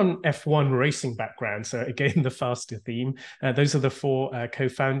comes from an F1 racing background. So again, the faster theme. Those are the four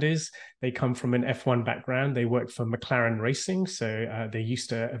co-founders. They come from an F1 background. They work for McLaren Racing. So they're used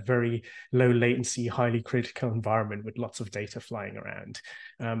to a very low latency, highly critical environment with lots of data flying around.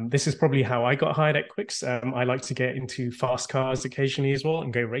 This is probably how I got hired at Quix. I like to get into fast cars occasionally as well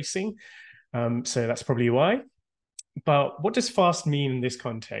and go racing. So that's probably why. But what does fast mean in this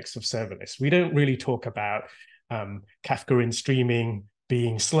context of serverless? We don't really talk about Kafka in streaming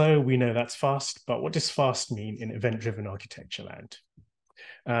being slow. We know that's fast, but what does fast mean in event-driven architecture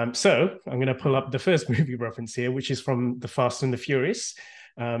land? So I'm going to pull up the first movie reference here, which is from The Fast and the Furious.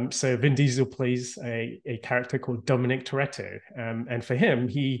 So Vin Diesel plays a character called Dominic Toretto. And for him,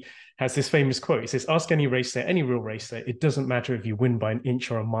 he has this famous quote. He says, ask any racer, any real racer, it doesn't matter if you win by an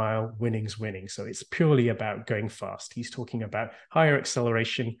inch or a mile, winning's winning. So it's purely about going fast. He's talking about higher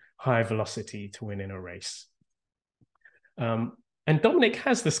acceleration, higher velocity to win in a race. And Dominic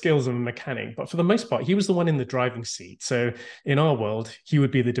has the skills of a mechanic, but for the most part, he was the one in the driving seat. So in our world, he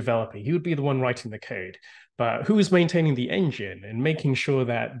would be the developer. He would be the one writing the code. But who was maintaining the engine and making sure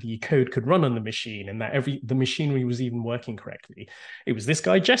that the code could run on the machine and that the machinery was even working correctly? It was this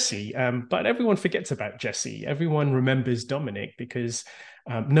guy, Jesse. But everyone forgets about Jesse. Everyone remembers Dominic because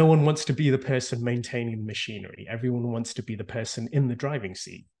no one wants to be the person maintaining the machinery. Everyone wants to be the person in the driving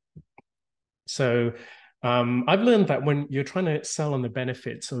seat. So I've learned that when you're trying to sell on the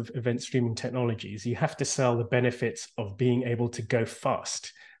benefits of event streaming technologies, you have to sell the benefits of being able to go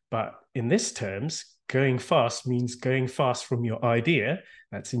fast. But in this terms, going fast means going fast from your idea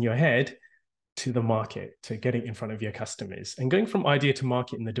that's in your head to the market, to getting in front of your customers. And going from idea to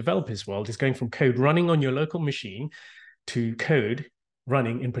market in the developers world is going from code running on your local machine to code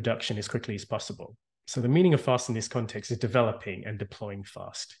running in production as quickly as possible. So the meaning of fast in this context is developing and deploying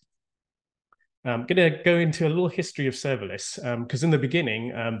fast. I'm going to go into a little history of serverless because in the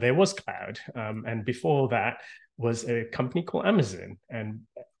beginning, there was cloud. And before that was a company called Amazon. And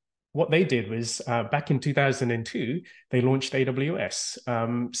what they did was back in 2002, they launched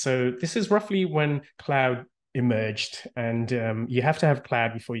AWS. So this is roughly when cloud emerged, and you have to have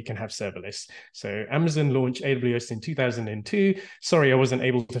cloud before you can have serverless. So Amazon launched AWS in 2002. Sorry, I wasn't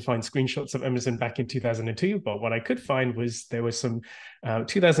able to find screenshots of Amazon back in 2002, but what I could find was there was some,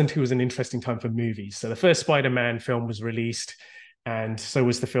 2002 was an interesting time for movies. So the first Spider-Man film was released, and so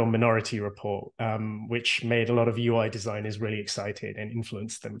was the film Minority Report, which made a lot of UI designers really excited and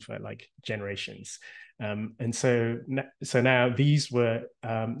influenced them for like generations. And so now these were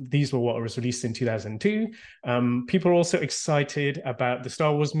what was released in 2002. People are also excited about the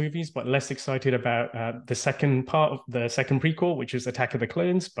Star Wars movies, but less excited about the second part of the second prequel, which is Attack of the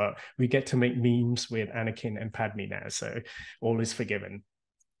Clones. But we get to make memes with Anakin and Padme now, so all is forgiven.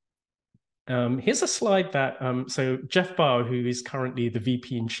 Here's a slide that, so Jeff Barr, who is currently the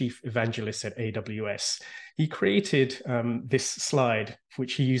VP and Chief Evangelist at AWS, he created this slide,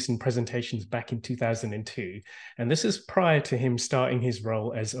 which he used in presentations back in 2002. And this is prior to him starting his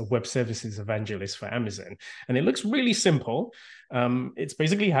role as a web services evangelist for Amazon. And it looks really simple. It's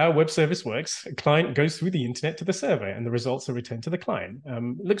basically how a web service works. A client goes through the internet to the server and the results are returned to the client.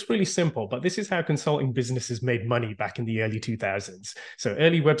 It looks really simple, but this is how consulting businesses made money back in the early 2000s. So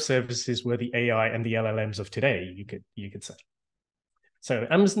early web services were the AI and the LLMs of today, you could say. So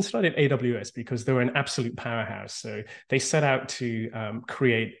Amazon started AWS because they were an absolute powerhouse. So they set out to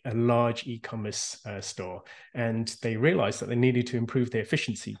create a large e-commerce store, and they realized that they needed to improve their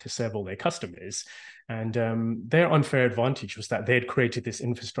efficiency to serve all their customers. And their unfair advantage was that they had created this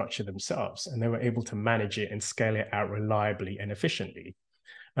infrastructure themselves, and they were able to manage it and scale it out reliably and efficiently.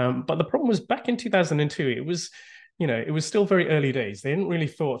 But the problem was back in 2002, it was still very early days. They hadn't really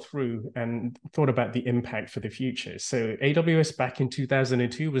thought about the impact for the future. So AWS back in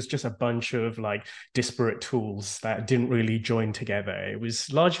 2002 was just a bunch of like disparate tools that didn't really join together. It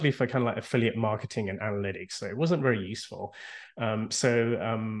was largely for kind of like affiliate marketing and analytics. So it wasn't very useful.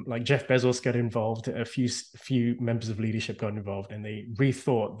 Like Jeff Bezos got involved, a few members of leadership got involved, and they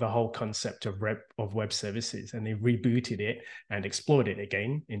rethought the whole concept of web services, and they rebooted it and explored it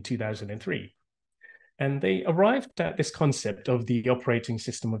again in 2003. And they arrived at this concept of the operating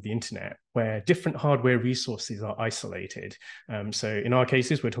system of the internet, where different hardware resources are isolated. So in our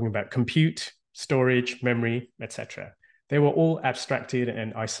cases, we're talking about compute, storage, memory, etc. They were all abstracted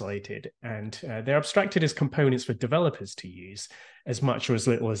and isolated, and they're abstracted as components for developers to use as much or as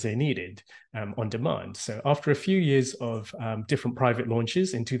little as they needed on demand. So after a few years of different private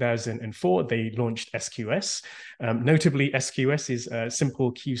launches, in 2004, they launched SQS. Notably, SQS is a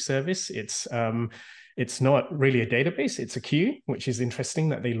simple queue service. It's not really a database, it's a queue, which is interesting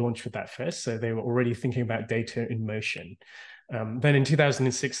that they launched with that first. So they were already thinking about data in motion. Then in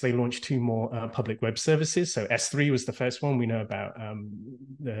 2006, they launched two more public web services. So S3 was the first one. We know about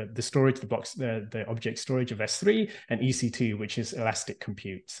the storage, the object storage of S3, and EC2, which is elastic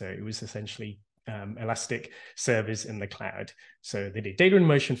compute. So it was essentially elastic servers in the cloud. So they did data in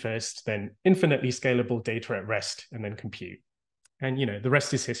motion first, then infinitely scalable data at rest, and then compute. And, the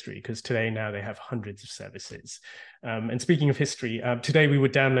rest is history, because today now they have hundreds of services. And speaking of history, today we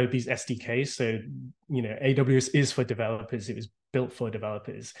would download these SDKs. So, AWS is for developers. It was built for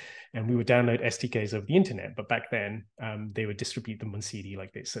developers. And we would download SDKs over the internet. But back then, they would distribute them on CD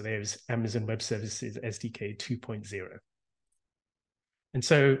like this. So there's Amazon Web Services SDK 2.0. And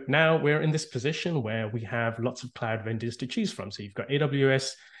so now we're in this position where we have lots of cloud vendors to choose from. So you've got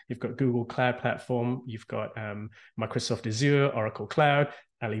AWS, you've got Google Cloud Platform, you've got Microsoft Azure, Oracle Cloud,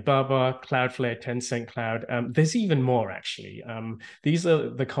 Alibaba, Cloudflare, Tencent Cloud. There's even more, actually. These are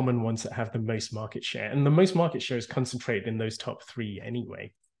the common ones that have the most market share. And the most market share is concentrated in those top three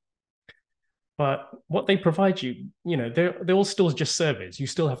anyway. But what they provide you, they're all still just servers. You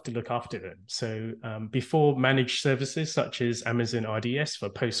still have to look after them. So before managed services such as Amazon RDS for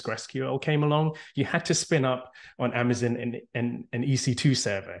PostgreSQL came along, you had to spin up on Amazon an EC2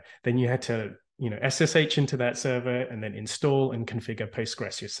 server. Then you had to SSH into that server and then install and configure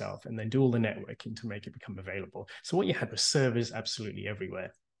Postgres yourself and then do all the networking to make it become available. So what you had was servers absolutely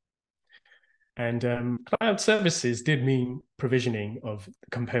everywhere. And cloud services did mean provisioning of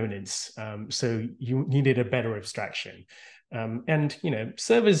components. So you needed a better abstraction. And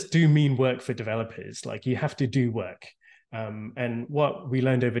servers do mean work for developers. Like, you have to do work. And what we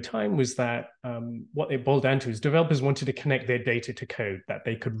learned over time was that what it boiled down to is developers wanted to connect their data to code that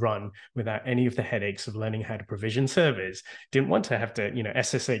they could run without any of the headaches of learning how to provision servers. Didn't want to have to,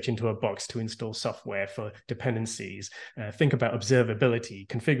 SSH into a box to install software for dependencies, think about observability,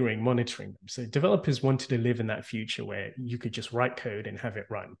 configuring, monitoring them. So developers wanted to live in that future where you could just write code and have it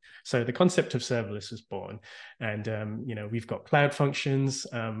run. So the concept of serverless was born. And, we've got cloud functions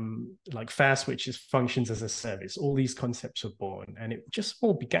like FAS, which is functions as a service. All these concepts were born, and it just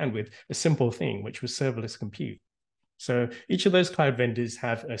all began with a simple thing, which was serverless compute. So each of those cloud vendors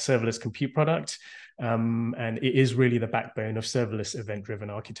have a serverless compute product, and it is really the backbone of serverless event-driven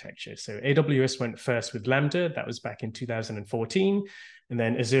architecture. So AWS went first with Lambda, that was back in 2014, and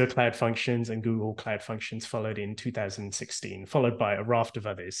then Azure Cloud Functions and Google Cloud Functions followed in 2016, followed by a raft of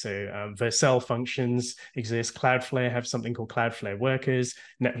others. So Vercel functions exist, Cloudflare have something called Cloudflare Workers,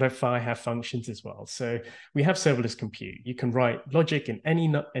 Netlify have functions as well. So we have serverless compute. You can write logic in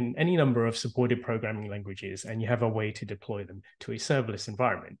any number of supported programming languages, and you have a way to deploy them to a serverless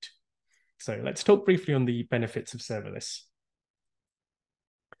environment. So let's talk briefly on the benefits of serverless.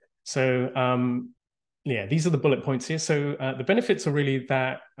 So yeah, these are the bullet points here. So the benefits are really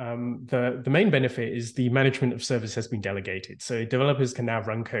that the main benefit is the management of servers has been delegated. So developers can now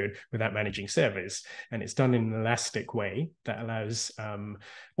run code without managing servers. And it's done in an elastic way that allows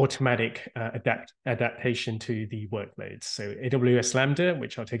automatic adaptation to the workloads. So AWS Lambda,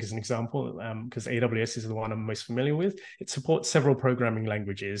 which I'll take as an example, because AWS is the one I'm most familiar with, it supports several programming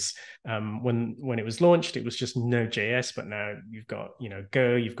languages. When it was launched, it was just Node.js, but now you've got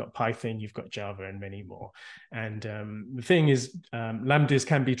Go, you've got Python, you've got Java, and many more. And the thing is, Lambdas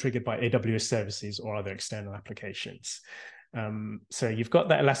can be triggered by AWS services or other external applications. So you've got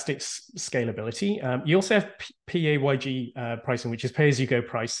that elastic scalability. You also have PAYG pricing, which is pay-as-you-go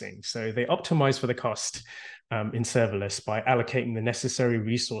pricing. So they optimize for the cost in serverless by allocating the necessary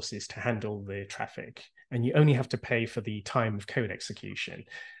resources to handle the traffic. And you only have to pay for the time of code execution,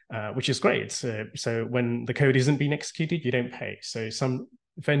 which is great. So when the code isn't being executed, you don't pay. So some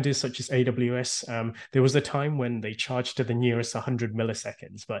vendors such as AWS, there was a time when they charged to the nearest 100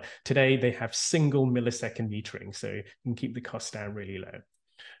 milliseconds, but today they have single millisecond metering, so you can keep the cost down really low.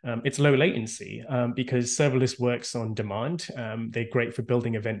 It's low latency because serverless works on demand. They're great for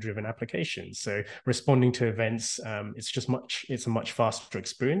building event-driven applications. So responding to events, it's a much faster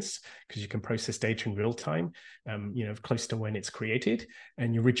experience because you can process data in real time, close to when it's created,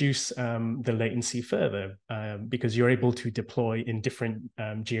 and you reduce the latency further because you're able to deploy in different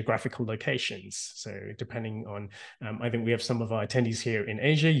geographical locations. So depending on, I think we have some of our attendees here in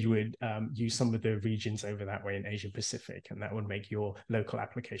Asia, you would use some of the regions over that way in Asia Pacific, and that would make your local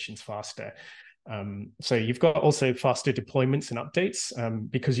applications faster. So you've got also faster deployments and updates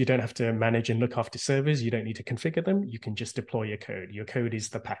because you don't have to manage and look after servers. You don't need to configure them. You can just deploy your code. Your code is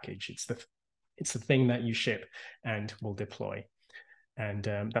the package. It's the thing that you ship and will deploy. And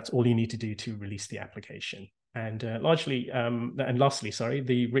that's all you need to do to release the application. And lastly,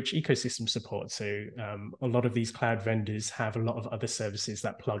 the rich ecosystem support. So a lot of these cloud vendors have a lot of other services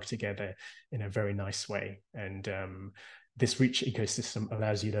that plug together in a very nice way. And this rich ecosystem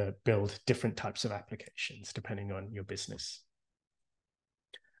allows you to build different types of applications depending on your business.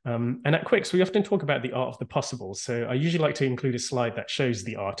 And at Quix, we often talk about the art of the possible. So I usually like to include a slide that shows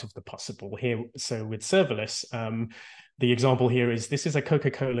the art of the possible here. So with serverless, the example here is this is a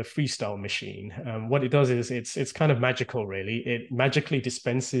Coca-Cola freestyle machine. What it does is it's kind of magical, really. It magically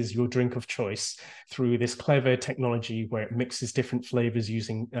dispenses your drink of choice through this clever technology where it mixes different flavors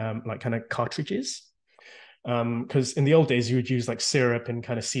using like kind of cartridges. Because in the old days you would use like syrup and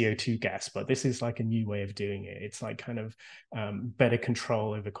kind of CO2 gas, but this is like a new way of doing it. It's like kind of better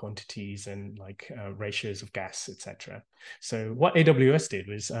control over quantities and like ratios of gas, etc. So what AWS did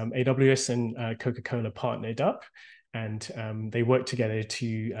was AWS and Coca-Cola partnered up, and they worked together to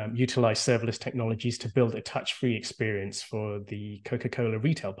utilize serverless technologies to build a touch-free experience for the Coca-Cola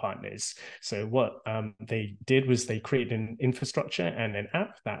retail partners. So what they did was they created an infrastructure and an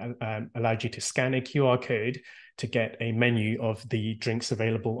app that allowed you to scan a QR code to get a menu of the drinks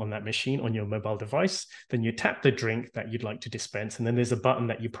available on that machine on your mobile device. Then you tap the drink that you'd like to dispense, and then there's a button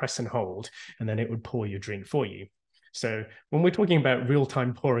that you press and hold, and then it would pour your drink for you. So when we're talking about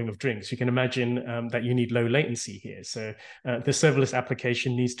real-time pouring of drinks, you can imagine that you need low latency here. So the serverless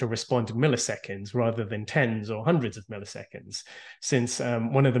application needs to respond in milliseconds rather than tens or hundreds of milliseconds, since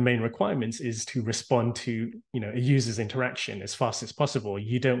one of the main requirements is to respond to a user's interaction as fast as possible.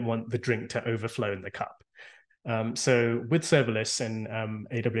 You don't want the drink to overflow in the cup. So with serverless and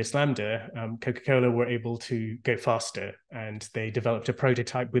AWS Lambda, Coca-Cola were able to go faster, and they developed a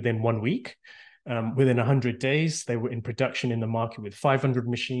prototype within 1 week. Within 100 days, they were in production in the market with 500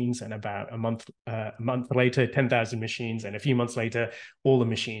 machines, and about a month later, 10,000 machines, and a few months later, all the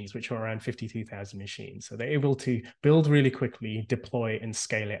machines, which were around 52,000 machines. So they're able to build really quickly, deploy, and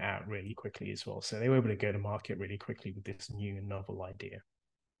scale it out really quickly as well. So they were able to go to market really quickly with this new and novel idea.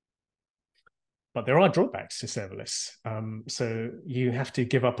 But there are drawbacks to serverless. So you have to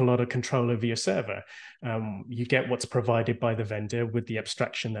give up a lot of control over your server. You get what's provided by the vendor with the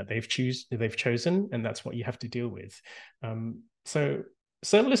abstraction that they've chosen, and that's what you have to deal with. So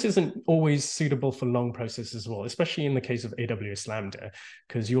serverless isn't always suitable for long processes as well, especially in the case of AWS Lambda,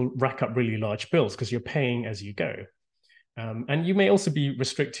 because you'll rack up really large bills because you're paying as you go. And you may also be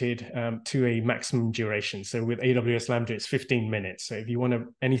restricted to a maximum duration. So with AWS Lambda, it's 15 minutes. So if you want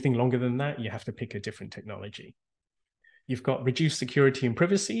anything longer than that, you have to pick a different technology. You've got reduced security and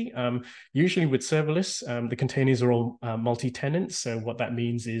privacy. Usually with serverless, the containers are all multi-tenant. So what that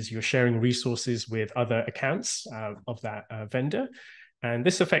means is you're sharing resources with other accounts of that vendor. And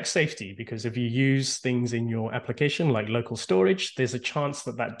this affects safety because if you use things in your application like local storage, there's a chance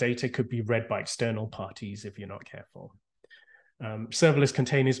that that data could be read by external parties if you're not careful. Serverless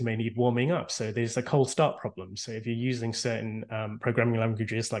containers may need warming up. So there's a cold start problem. So if you're using certain programming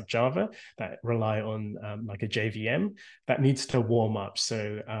languages like Java that rely on like a JVM, that needs to warm up.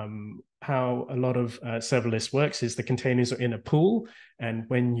 So how a lot of serverless works is the containers are in a pool. And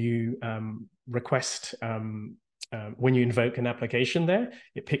when you request, when you invoke an application there,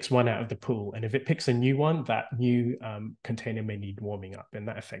 it picks one out of the pool. And if it picks a new one, that new container may need warming up, and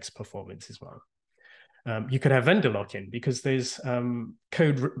that affects performance as well. You could have vendor lock-in because there's the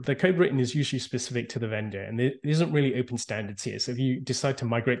code written is usually specific to the vendor, and there isn't really open standards here. So if you decide to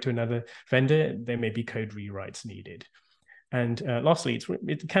migrate to another vendor, there may be code rewrites needed. And lastly,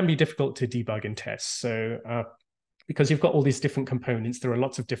 it can be difficult to debug and test. So because you've got all these different components, there are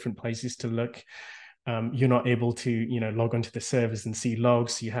lots of different places to look. You're not able to, log onto the servers and see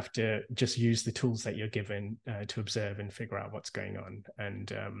logs. You have to just use the tools that you're given to observe and figure out what's going on.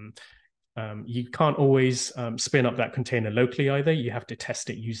 And you can't always spin up that container locally either. You have to test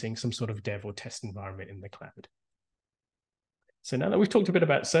it using some sort of dev or test environment in the cloud. So now that we've talked a bit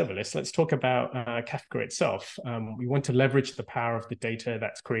about serverless, let's talk about Kafka itself. We want to leverage the power of the data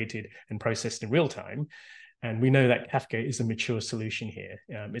that's created and processed in real time. And we know that Kafka is a mature solution here.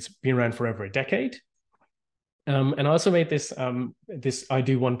 It's been around for over a decade. And I also made this I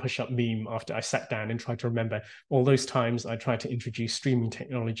do one push-up meme after I sat down and tried to remember all those times I tried to introduce streaming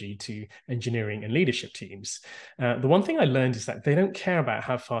technology to engineering and leadership teams. The one thing I learned is that they don't care about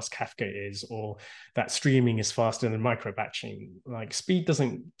how fast Kafka is or that streaming is faster than micro-batching. Like, speed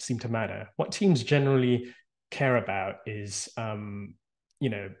doesn't seem to matter. What teams generally care about is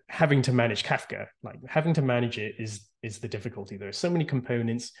having to manage Kafka. Like, having to manage it is the difficulty. There are so many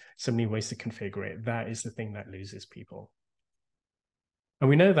components, so many ways to configure it. That is the thing that loses people. And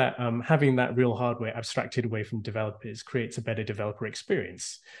we know that having that real hardware abstracted away from developers creates a better developer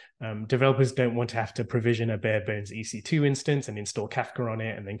experience. Developers don't want to have to provision a bare bones EC2 instance and install Kafka on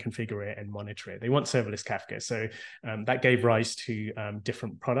it and then configure it and monitor it. They want serverless Kafka. So that gave rise to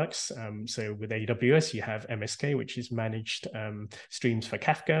different products. So with AWS, you have MSK, which is managed streams for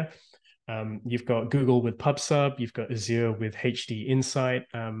Kafka. You've got Google with PubSub, you've got Azure with HD Insight.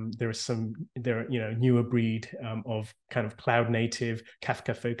 There are newer breed of kind of cloud native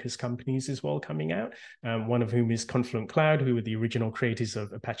Kafka focused companies as well coming out. One of whom is Confluent Cloud, who were the original creators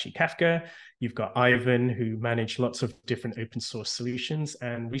of Apache Kafka. You've got Ivan, who managed lots of different open source solutions.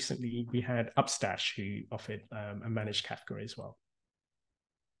 And recently we had Upstash, who offered a managed Kafka as well.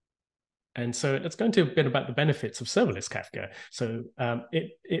 And so let's go into a bit about the benefits of serverless Kafka. So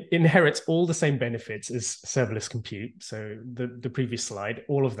it inherits all the same benefits as serverless compute. So the previous slide,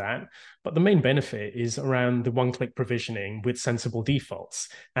 all of that. But the main benefit is around the one-click provisioning with sensible defaults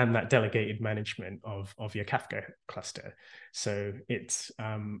and that delegated management of your Kafka cluster. So it's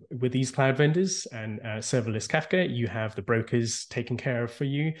with these cloud vendors and serverless Kafka, you have the brokers taken care of for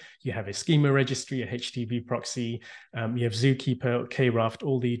you. You have a schema registry, a HTTP proxy. You have Zookeeper, Kraft,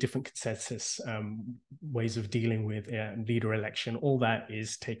 all the different consensus ways of dealing with leader election. All that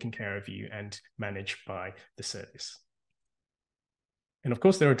is taken care of you and managed by the service. And of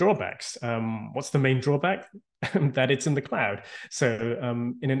course, there are drawbacks. What's the main drawback? That it's in the cloud. So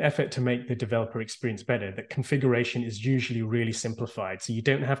in an effort to make the developer experience better, the configuration is usually really simplified. So you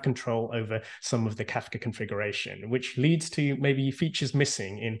don't have control over some of the Kafka configuration, which leads to maybe features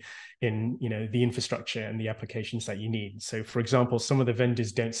missing in the infrastructure and the applications that you need. So for example, some of the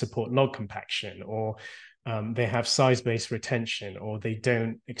vendors don't support log compaction, or they have size-based retention, or they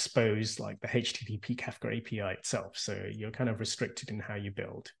don't expose like the HTTP Kafka API itself. So you're kind of restricted in how you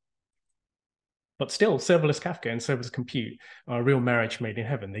build. But still, serverless Kafka and serverless compute are a real marriage made in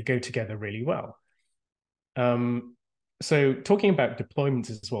heaven. They go together really well. So talking about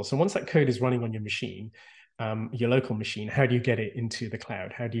deployments as well. So once that code is running on your machine, your local machine, how do you get it into the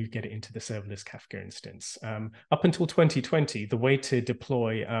cloud? How do you get it into the serverless Kafka instance? Up until 2020, the way to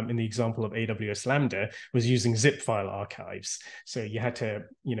deploy in the example of AWS Lambda was using zip file archives. So you had to,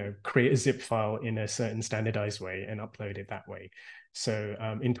 create a zip file in a certain standardized way and upload it that way. So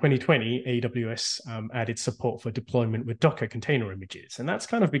in 2020, AWS added support for deployment with Docker container images. And that's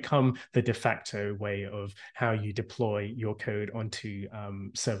kind of become the de facto way of how you deploy your code onto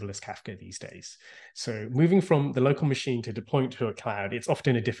serverless Kafka these days. So moving from the local machine to deploying to a cloud, it's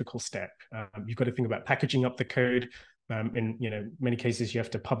often a difficult step. You've got to think about packaging up the code. In many cases, you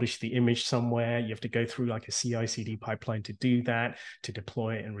have to publish the image somewhere. You have to go through like a CI/CD pipeline to do that, to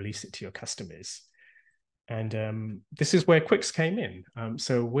deploy it and release it to your customers. And this is where Quix came in.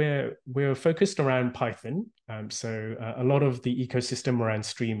 So we're focused around Python. So a lot of the ecosystem around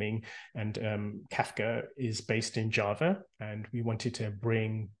streaming and Kafka is based in Java, and we wanted to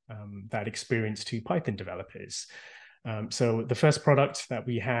bring that experience to Python developers. So the first product that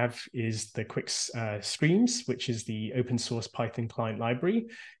we have is the Quix Streams, which is the open source Python client library.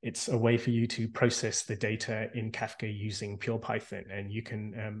 It's a way for you to process the data in Kafka using pure Python. And you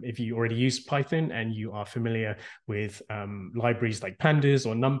can, if you already use Python and you are familiar with libraries like Pandas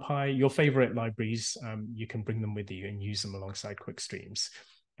or NumPy, your favorite libraries, you can bring them with you and use them alongside Quix Streams.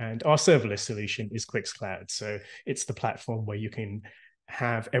 And our serverless solution is Quix Cloud. So it's the platform where you can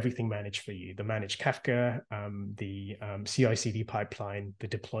have everything managed for you. The managed Kafka, the CI/CD pipeline, the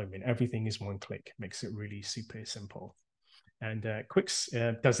deployment, everything is one click. Makes it really super simple. And Quix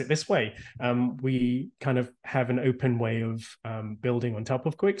does it this way. We kind of have an open way of building on top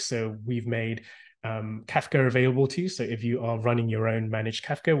of Quix. So we've made Kafka available to you. So if you are running your own managed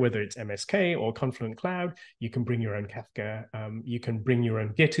Kafka, whether it's MSK or Confluent Cloud, you can bring your own Kafka. You can bring your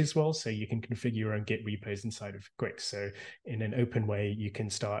own Git as well. So you can configure your own Git repos inside of Quix. So in an open way, you can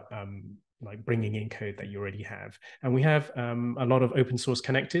start like bringing in code that you already have. And we have a lot of open source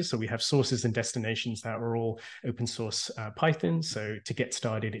connectors. So we have sources and destinations that are all open source Python. So to get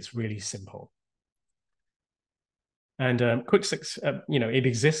started, it's really simple. And Quix, it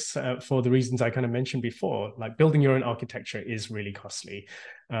exists for the reasons I kind of mentioned before. Like building your own architecture is really costly.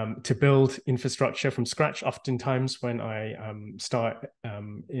 To build infrastructure from scratch, oftentimes when I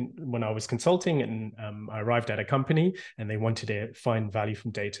when I was consulting and I arrived at a company and they wanted to find value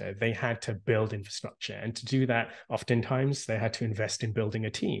from data, they had to build infrastructure. And to do that, oftentimes they had to invest in building a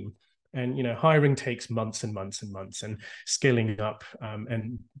team. And hiring takes months and months and months, and scaling up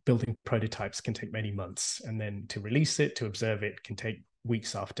and building prototypes can take many months. And then to release it, to observe it, can take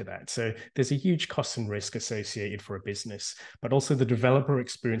weeks after that. So there's a huge cost and risk associated for a business, but also the developer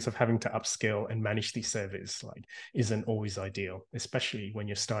experience of having to upskill and manage these servers isn't always ideal, especially when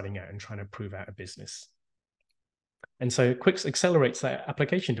you're starting out and trying to prove out a business. And so Quix accelerates that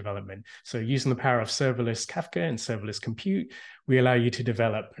application development. So using the power of serverless Kafka and serverless compute, we allow you to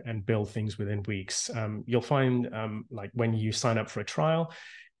develop and build things within weeks. You'll find like when you sign up for a trial,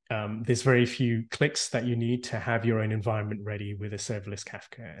 there's very few clicks that you need to have your own environment ready with a serverless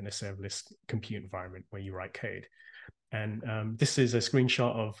Kafka and a serverless compute environment where you write code. And this is a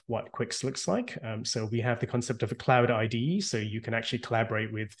screenshot of what Quix looks like. So we have the concept of a cloud IDE, so you can actually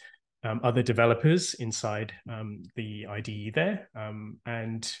collaborate with other developers inside the IDE there.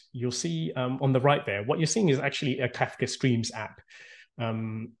 And you'll see on the right there, what you're seeing is actually a Kafka Streams app.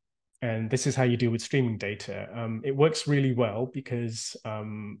 And this is how you deal with streaming data. It works really well because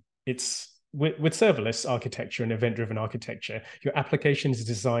it's with serverless architecture and event-driven architecture, your application is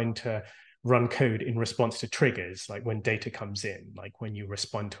designed to run code in response to triggers, like when data comes in, like when you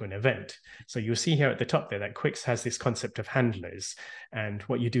respond to an event. So you'll see here at the top there that Quix has this concept of handlers. And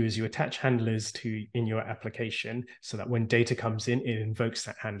what you do is you attach handlers in your application so that when data comes in, it invokes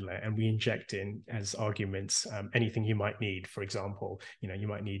that handler, and we inject in as arguments anything you might need. For example, you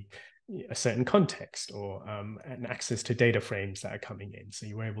might need a certain context or an access to data frames that are coming in. So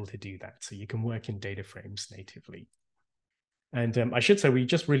you're able to do that. So you can work in data frames natively. And I should say we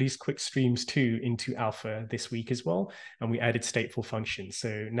just released Quix Streams 2 into alpha this week as well. And we added stateful functions.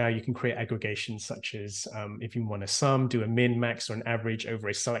 So now you can create aggregations such as if you want to sum, do a min, max, or an average over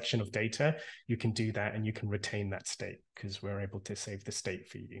a selection of data, you can do that and you can retain that state because we're able to save the state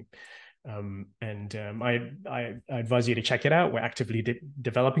for you. I advise you to check it out. We're actively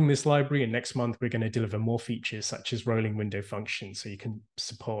developing this library, and next month we're going to deliver more features such as rolling window functions, so you can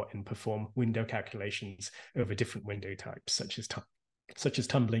support and perform window calculations over different window types, such as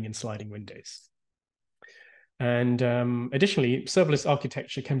tumbling and sliding windows. And additionally, serverless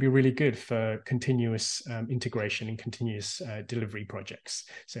architecture can be really good for continuous integration and continuous delivery projects.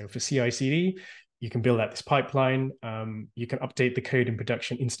 So for CI/CD, you can build out this pipeline. You can update the code in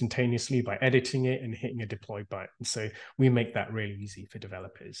production instantaneously by editing it and hitting a deploy button. So we make that really easy for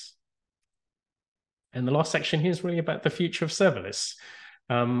developers. And the last section here is really about the future of serverless.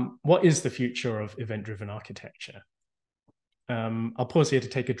 What is the future of event-driven architecture? I'll pause here to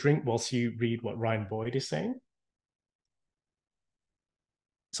take a drink whilst you read what Ryan Boyd is saying.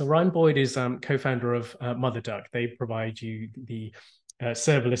 So Ryan Boyd is co-founder of MotherDuck. They provide you the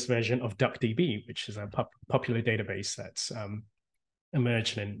serverless version of DuckDB, which is a popular database that's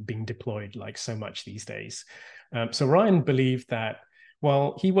emerged and being deployed like so much these days. So Ryan believed that,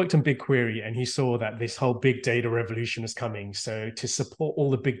 well, he worked on BigQuery and he saw that this whole big data revolution was coming. So to support all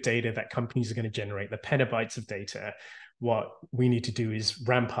the big data that companies are going to generate, the petabytes of data, what we need to do is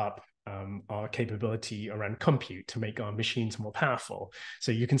ramp up our capability around compute to make our machines more powerful.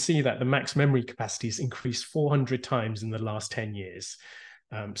 So you can see that the max memory capacity has increased 400 times in the last 10 years.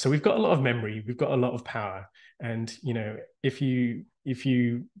 So we've got a lot of memory, we've got a lot of power. And if you if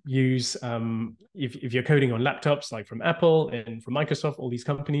you use if you're coding on laptops like from Apple and from Microsoft, all these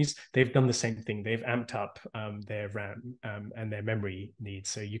companies, they've done the same thing. They've amped up their RAM and their memory needs,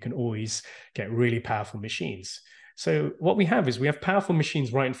 so you can always get really powerful machines. So what we have powerful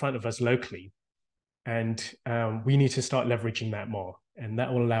machines right in front of us locally, and we need to start leveraging that more, and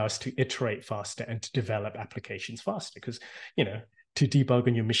that will allow us to iterate faster and to develop applications faster, because to debug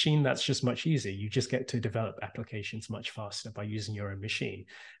on your machine, that's just much easier. You just get to develop applications much faster by using your own machine.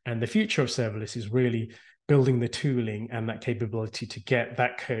 And the future of serverless is really building the tooling and that capability to get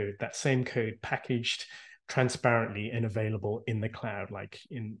that code, that same code, packaged transparently and available in the cloud, like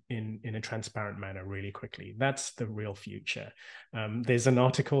in a transparent manner really quickly. That's the real future. There's an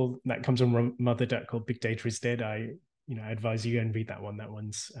article that comes on Mother called Big Data is Dead. I advise you go and read that one. That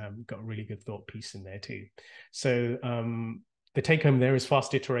one's got a really good thought piece in there too. So the take home there is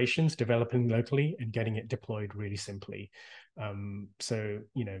fast iterations, developing locally and getting it deployed really simply. So,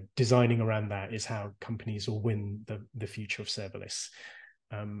 designing around that is how companies will win the future of serverless.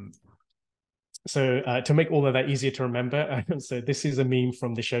 So to make all of that easier to remember, so this is a meme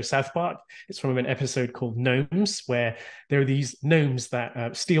from the show South Park. It's from an episode called Gnomes, where there are these gnomes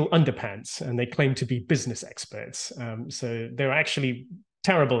that steal underpants, and they claim to be business experts. So they're actually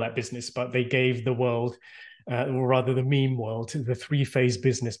terrible at business, but they gave the world, or rather the meme world, the 3-phase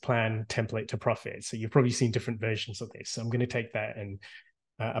business plan template to profit. So you've probably seen different versions of this. So I'm going to take that and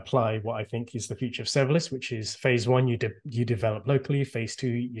apply what I think is the future of serverless, which is phase 1, you develop locally, phase 2,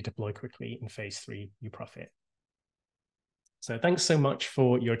 you deploy quickly, and phase 3, you profit. So thanks so much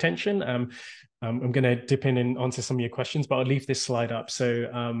for your attention. I'm going to dip in and answer some of your questions, but I'll leave this slide up. So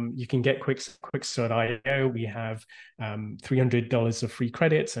you can get Quix.io. We have $300 of free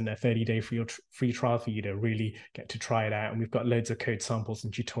credits and a 30-day free trial for you to really get to try it out. And we've got loads of code samples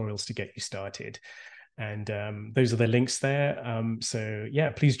and tutorials to get you started. And those are the links there. So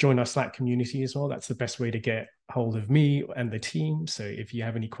yeah, please join our Slack community as well. That's the best way to get hold of me and the team. So if you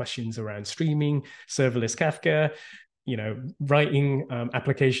have any questions around streaming, serverless Kafka, writing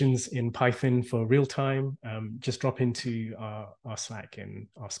applications in Python for real time, just drop into our Slack and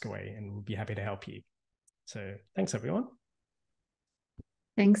ask away, and we'll be happy to help you. So thanks, everyone.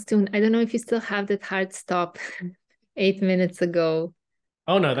 Thanks, Toon. I don't know if you still have that hard stop 8 minutes ago.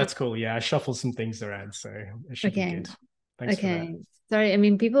 Oh, no, that's cool. Yeah, I shuffled some things around, so it should be good. Thanks for that. Sorry, I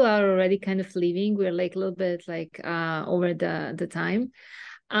mean, people are already kind of leaving. We're like a little bit like over the time.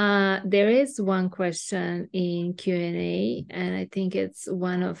 There is one question in Q&A, and I think it's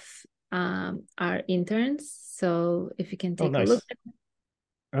one of our interns. So if you can take a look.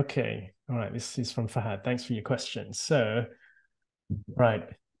 Okay. All right. This is from Fahad. Thanks for your question. So, right.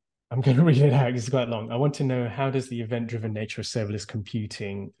 I'm going to read it out. It's quite long. I want to know, how does the event-driven nature of serverless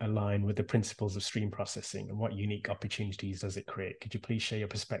computing align with the principles of stream processing, and what unique opportunities does it create? Could you please share your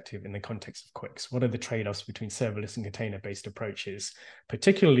perspective in the context of Quix? What are the trade-offs between serverless and container-based approaches,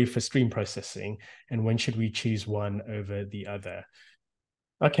 particularly for stream processing, and when should we choose one over the other?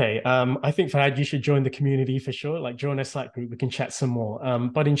 Okay, I think, Fahad, you should join the community for sure. Like, join a Slack group. We can chat some more.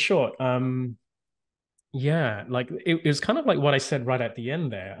 But in short, yeah, like it was kind of like what I said right at the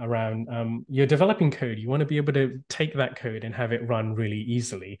end there around you're developing code. You want to be able to take that code and have it run really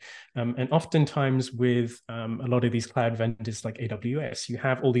easily. And oftentimes with a lot of these cloud vendors like AWS, you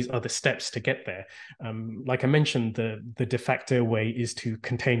have all these other steps to get there. Like I mentioned, the de facto way is to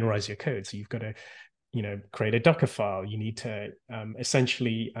containerize your code. So you've got to create a Docker file. You need to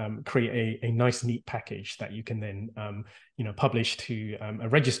essentially create a nice, neat package that you can then, publish to a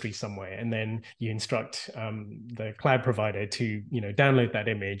registry somewhere. And then you instruct the cloud provider to, download that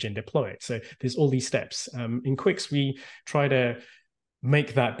image and deploy it. So there's all these steps. In Quix, we try to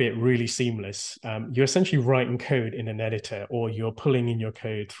make that bit really seamless. You're essentially writing code in an editor, or you're pulling in your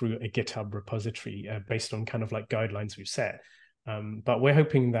code through a GitHub repository based on kind of like guidelines we've set. But we're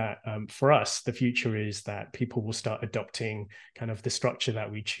hoping that for us, the future is that people will start adopting kind of the structure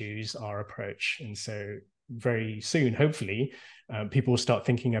that we choose, our approach. And so very soon, hopefully, people will start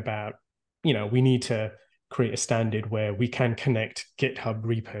thinking about, we need to create a standard where we can connect GitHub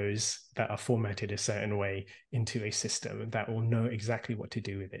repos that are formatted a certain way into a system that will know exactly what to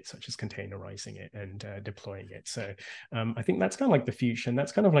do with it, such as containerizing it and deploying it. So I think that's kind of like the future, and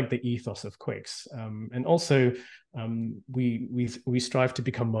that's kind of like the ethos of Quix. And also we strive to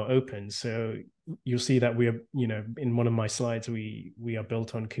become more open. So you'll see that we are, in one of my slides, we are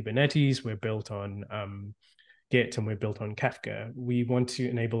built on Kubernetes, we're built on Git, and we're built on Kafka. We want to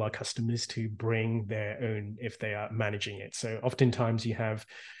enable our customers to bring their own if they are managing it. So oftentimes you have,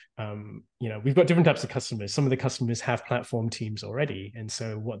 we've got different types of customers. Some of the customers have platform teams already. And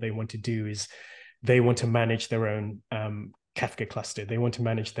so what they want to do is they want to manage their own Kafka cluster. They want to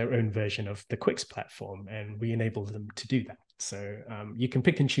manage their own version of the Quix platform, and we enable them to do that. So you can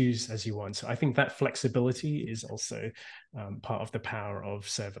pick and choose as you want. So I think that flexibility is also part of the power of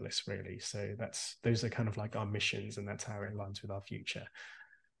serverless, really. So those are kind of like our missions, and that's how it aligns with our future.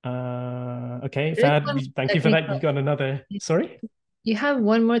 Okay, Fad, thank you for that. You got another, sorry? You have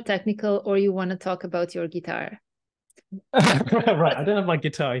one more technical, or you want to talk about your guitar? Right, I don't have my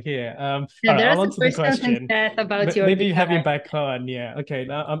guitar here. Yeah, all right, I'll answer the question. About your maybe you guitar. have your back on. Yeah, okay.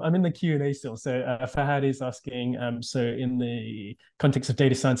 Now I'm in the Q&A still. So Fahad is asking, so in the context of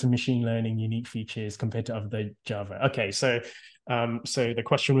data science and machine learning, unique features compared to other Java. Okay, so the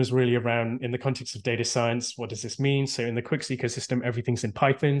question was really around, in the context of data science, what does this mean? So in the Quix ecosystem, everything's in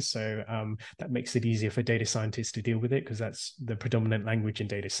Python. So that makes it easier for data scientists to deal with it, because that's the predominant language in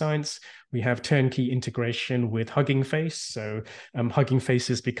data science. We have turnkey integration with Hugging Face. So Hugging Face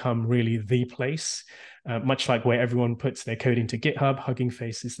has become really the place. Much like where everyone puts their code into GitHub, Hugging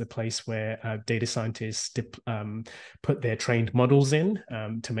Face is the place where data scientists put their trained models in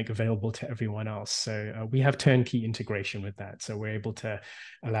to make available to everyone else. So we have turnkey integration with that. So we're able to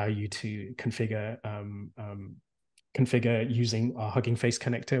allow you to configure using our Hugging Face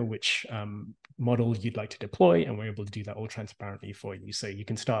connector, which model you'd like to deploy, and we're able to do that all transparently for you. So you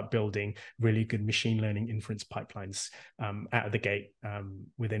can start building really good machine learning inference pipelines out of the gate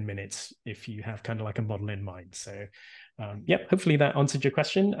within minutes if you have kind of like a model in mind. So hopefully that answered your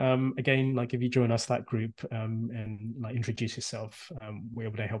question. Again, like if you join our Slack group and like introduce yourself, we're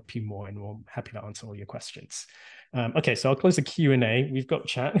able to help you more, and we're happy to answer all your questions. Okay, so I'll close the Q&A. We've got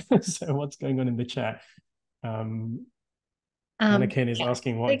chat. So what's going on in the chat? Anakin is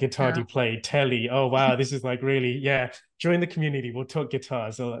asking what guitar do you play? Telly. Oh wow, this is like really, yeah. Join the community. We'll talk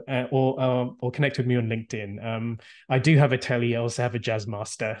guitars, or connect with me on LinkedIn. I do have a Telly. I also have a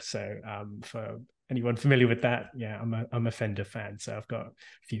Jazzmaster. So for anyone familiar with that, yeah, I'm a Fender fan. So I've got a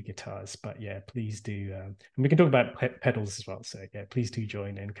few guitars. But yeah, please do. And we can talk about pedals as well. So yeah, please do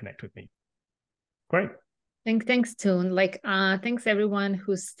join and connect with me. Great. Thanks, Toon. Thanks everyone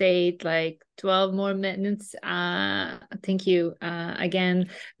who stayed like 12 more minutes. Thank you again.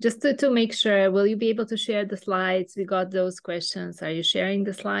 Just to make sure, will you be able to share the slides? We got those questions. Are you sharing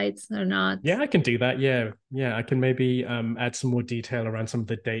the slides or not? Yeah, I can do that. Yeah, I can maybe add some more detail around some of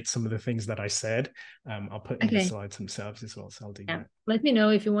the dates, some of the things that I said. I'll put in the slides themselves as well. So I'll do that. Let me know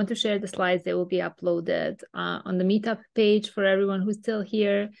if you want to share the slides. They will be uploaded on the meetup page for everyone who's still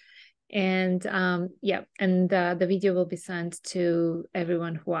here. And the video will be sent to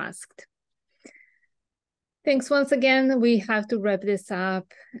everyone who asked. Thanks once again. We have to wrap this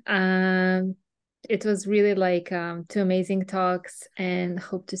up. It was really like 2 amazing talks, and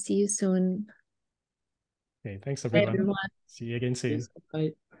hope to see you soon. Okay, thanks everyone. Bye, everyone. See you again soon.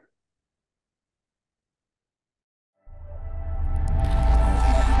 Bye.